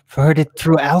 I've heard it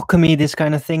through alchemy, this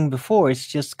kind of thing before. It's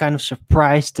just kind of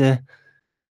surprised to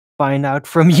find out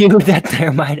from you that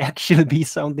there might actually be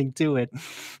something to it.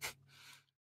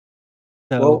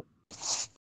 So, well,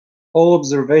 all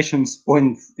observations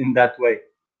point in that way.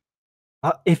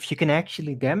 if you can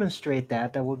actually demonstrate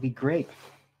that, that would be great.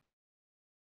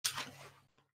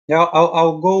 Yeah,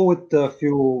 I'll go with a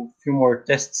few more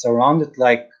tests around it,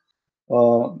 like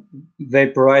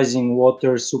vaporizing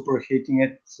water, superheating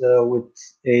it with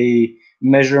a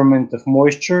measurement of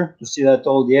moisture to see that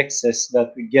all the excess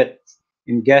that we get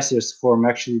in gaseous form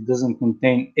actually doesn't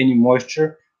contain any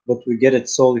moisture, but we get it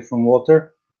solely from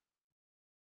water.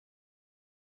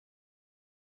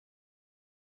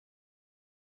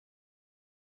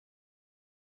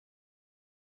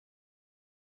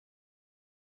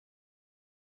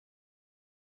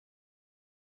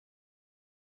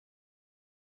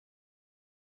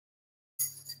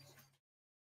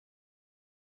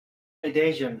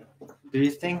 Dejan, do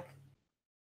you think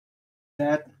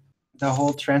that the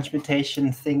whole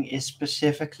transmutation thing is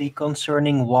specifically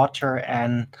concerning water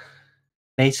and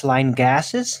baseline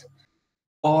gases?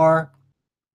 Or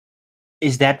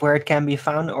is that where it can be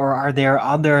found? Or are there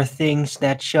other things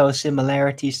that show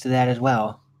similarities to that as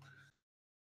well?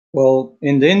 Well,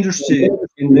 in the industry,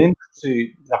 you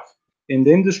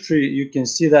can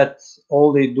see that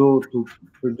all they do to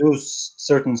produce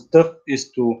certain stuff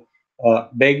is to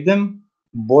bake them,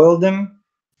 boil them.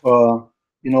 You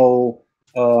know,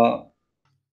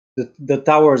 the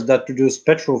towers that produce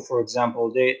petrol, for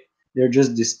example, they're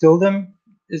just distill them.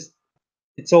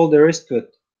 It's all there is to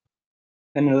it.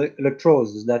 And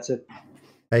electrolysis, that's it.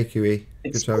 Hey, QE.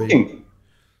 It's Good to have cooking. you.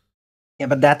 Yeah,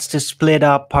 but that's to split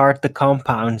apart the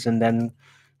compounds, and then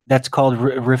that's called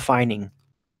refining.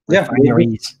 Yeah,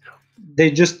 Refineries. they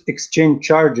just exchange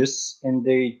charges and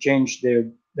they change their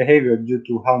behavior due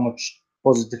to how much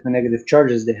positive and negative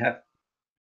charges they have.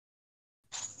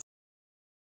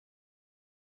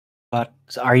 But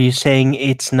are you saying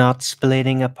it's not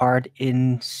splitting apart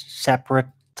in separate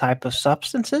type of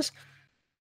substances?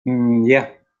 Yeah.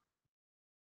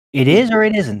 It is or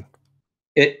it isn't?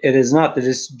 It is not. It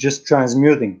is just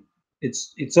transmuting.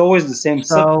 It's always the same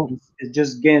substance. It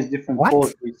just gains different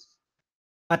qualities.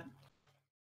 But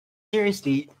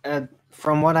seriously,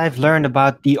 from what I've learned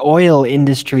about the oil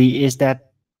industry is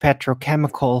that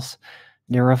petrochemicals,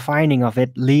 the refining of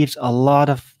it, leaves a lot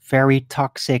of very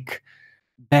toxic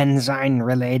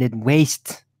benzene-related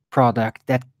waste product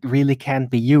that really can't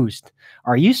be used.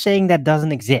 Are you saying that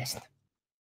doesn't exist?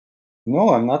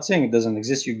 No, I'm not saying it doesn't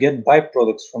exist. You get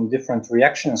byproducts from different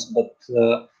reactions, but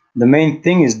the main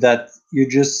thing is that you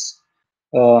just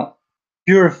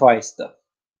purify stuff.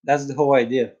 That's the whole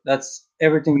idea. That's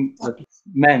everything that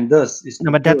man does. Is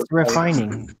No, but that's purify.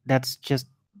 refining. That's just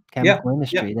chemical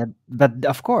industry. Yeah. But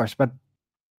of course, but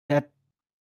that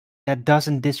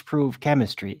doesn't disprove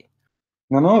chemistry.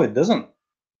 No, it doesn't.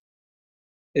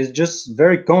 It's just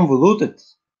very convoluted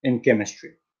in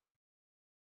chemistry.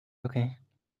 Okay.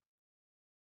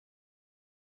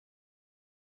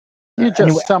 Can you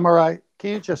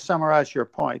just summarize your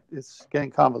point? It's getting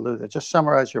convoluted. Just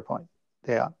summarize your point.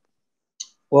 Yeah.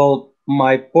 Well,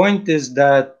 my point is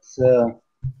that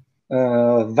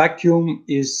vacuum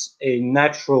is a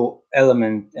natural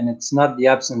element, and it's not the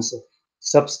absence of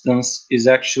substance. Is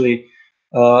actually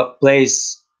a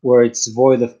place where it's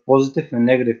void of positive and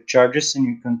negative charges, and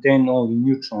you contain only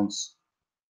neutrons.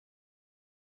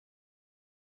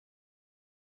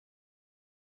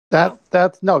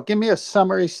 No, give me a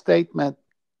summary statement.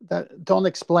 Don't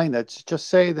explain it. Just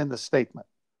say it in the statement.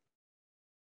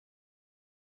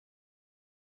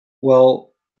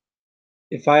 Well,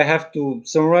 if I have to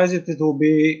summarize it, it will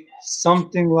be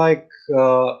something like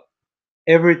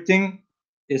everything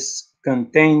is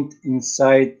contained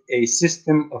inside a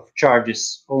system of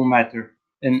charges, all matter,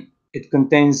 and it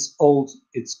contains all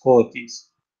its qualities.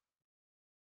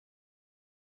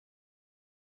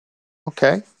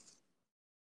 Okay.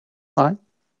 Fine.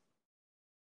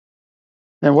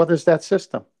 And what is that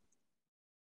system?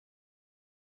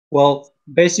 Well,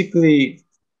 basically,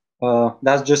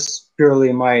 That's just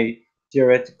purely my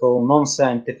theoretical,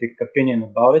 non-scientific opinion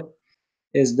about it,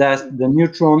 is that the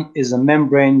neutron is a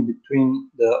membrane between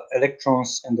the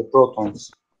electrons and the protons.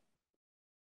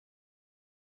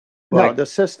 No, the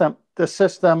system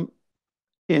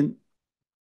in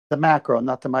the macro,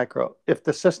 not the micro. If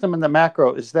the system in the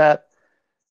macro, is that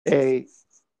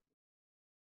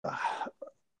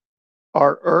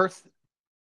our Earth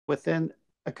within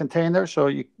a container? So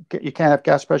you can't have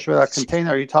gas pressure without a container.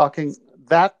 Are you talking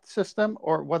that system,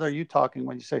 or what are you talking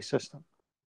when you say system?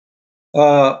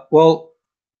 Well,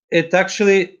 it's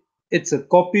a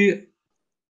copy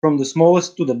from the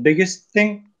smallest to the biggest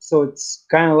thing, so it's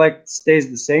kind of like stays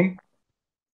the same.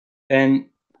 And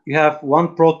you have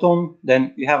one proton,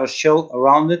 then you have a shell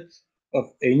around it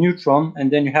of a neutron,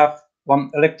 and then you have one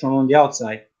electron on the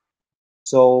outside.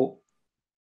 So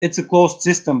it's a closed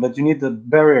system, but you need a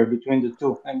barrier between the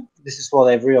two, and this is what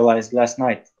I've realized last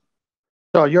night.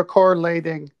 So you're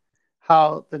correlating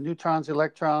how the neutrons,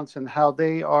 electrons, and how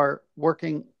they are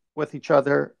working with each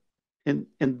other in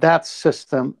that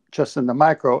system, just in the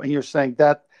micro, and you're saying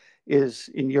that is,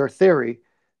 in your theory,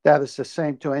 that is the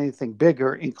same to anything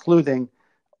bigger, including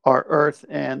our Earth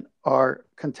and our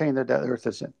container that Earth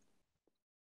is in.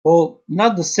 Well,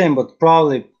 not the same, but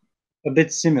probably a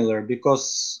bit similar,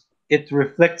 because it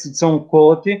reflects its own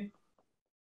quality.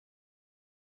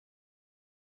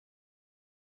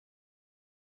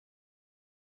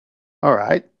 All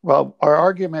right. Well, our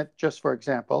argument, just for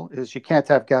example, is you can't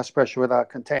have gas pressure without a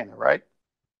container, right?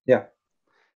 Yeah.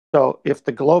 So if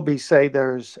the globies say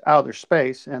there's outer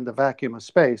space and the vacuum of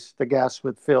space, the gas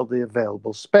would fill the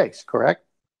available space, correct?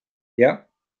 Yeah.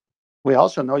 We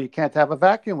also know you can't have a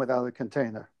vacuum without a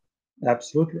container.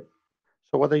 Absolutely.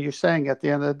 So what are you saying at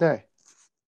the end of the day?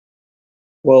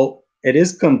 Well, it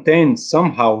is contained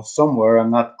somehow, somewhere. I'm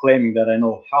not claiming that I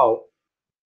know how,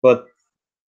 but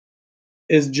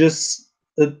it's just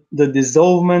the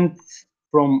dissolvement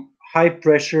from high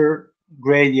pressure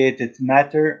gradiated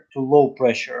matter to low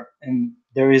pressure, and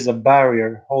there is a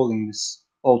barrier holding this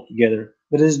all together.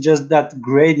 But it's just that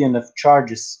gradient of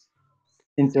charges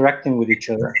interacting with each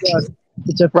other. Yeah,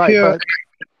 it's a pure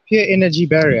energy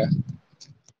barrier.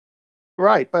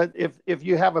 Right, but if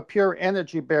you have a pure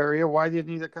energy barrier, why do you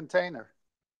need a container?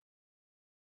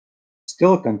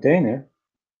 Still a container.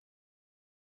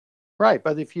 Right,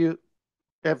 but if you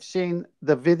have seen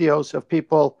the videos of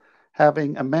people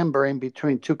having a membrane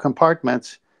between two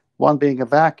compartments, one being a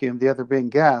vacuum, the other being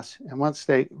gas, and once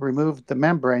they remove the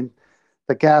membrane,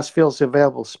 the gas fills the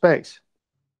available space,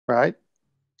 right?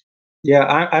 Yeah,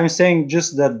 I'm saying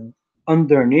just that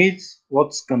underneath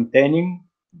what's containing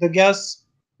the gas,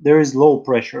 there is low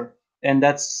pressure, and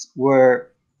that's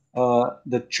where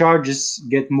the charges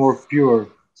get more pure,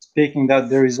 speaking that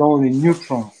there is only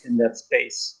neutrons in that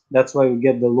space. That's why we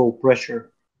get the low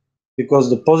pressure, because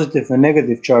the positive and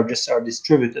negative charges are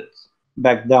distributed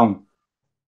back down.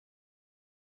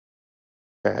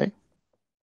 Okay.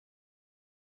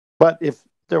 But if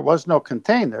there was no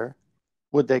container,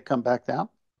 would they come back down?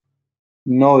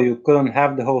 No, you couldn't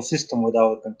have the whole system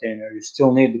without a container. You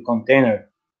still need the container.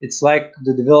 It's like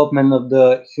the development of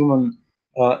the human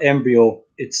embryo.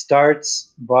 It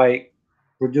starts by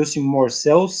producing more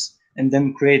cells and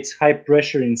then creates high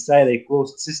pressure inside a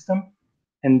closed system.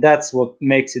 And that's what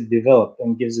makes it develop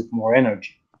and gives it more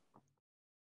energy,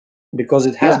 because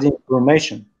it has the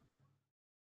information.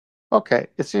 Okay,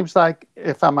 it seems like,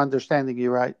 if I'm understanding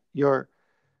you right, you're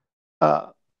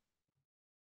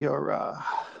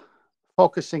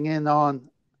focusing in on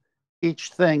each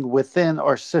thing within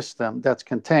our system that's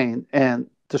contained and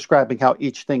describing how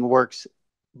each thing works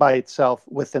by itself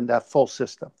within that full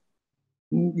system.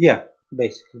 Yeah,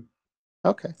 basically.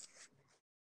 Okay,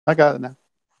 I got it now.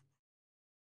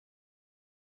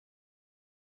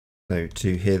 So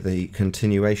to hear the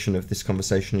continuation of this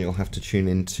conversation, you'll have to tune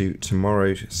in to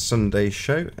tomorrow's Sunday's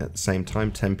show at the same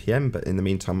time, 10 PM. But in the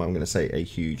meantime, I'm going to say a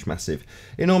huge, massive,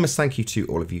 enormous thank you to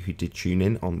all of you who did tune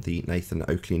in on the Nathan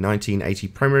Oakley 1980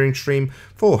 premiering stream,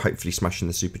 for hopefully smashing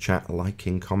the super chat,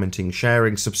 liking, commenting,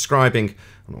 sharing, subscribing,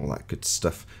 and all that good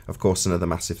stuff. Of course, another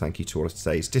massive thank you to all of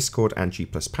today's Discord and G+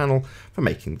 panel for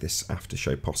making this after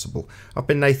show possible. I've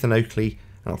been Nathan Oakley,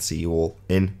 and I'll see you all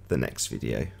in the next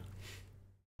video.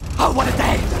 Oh, what a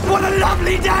day! What a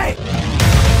lovely day!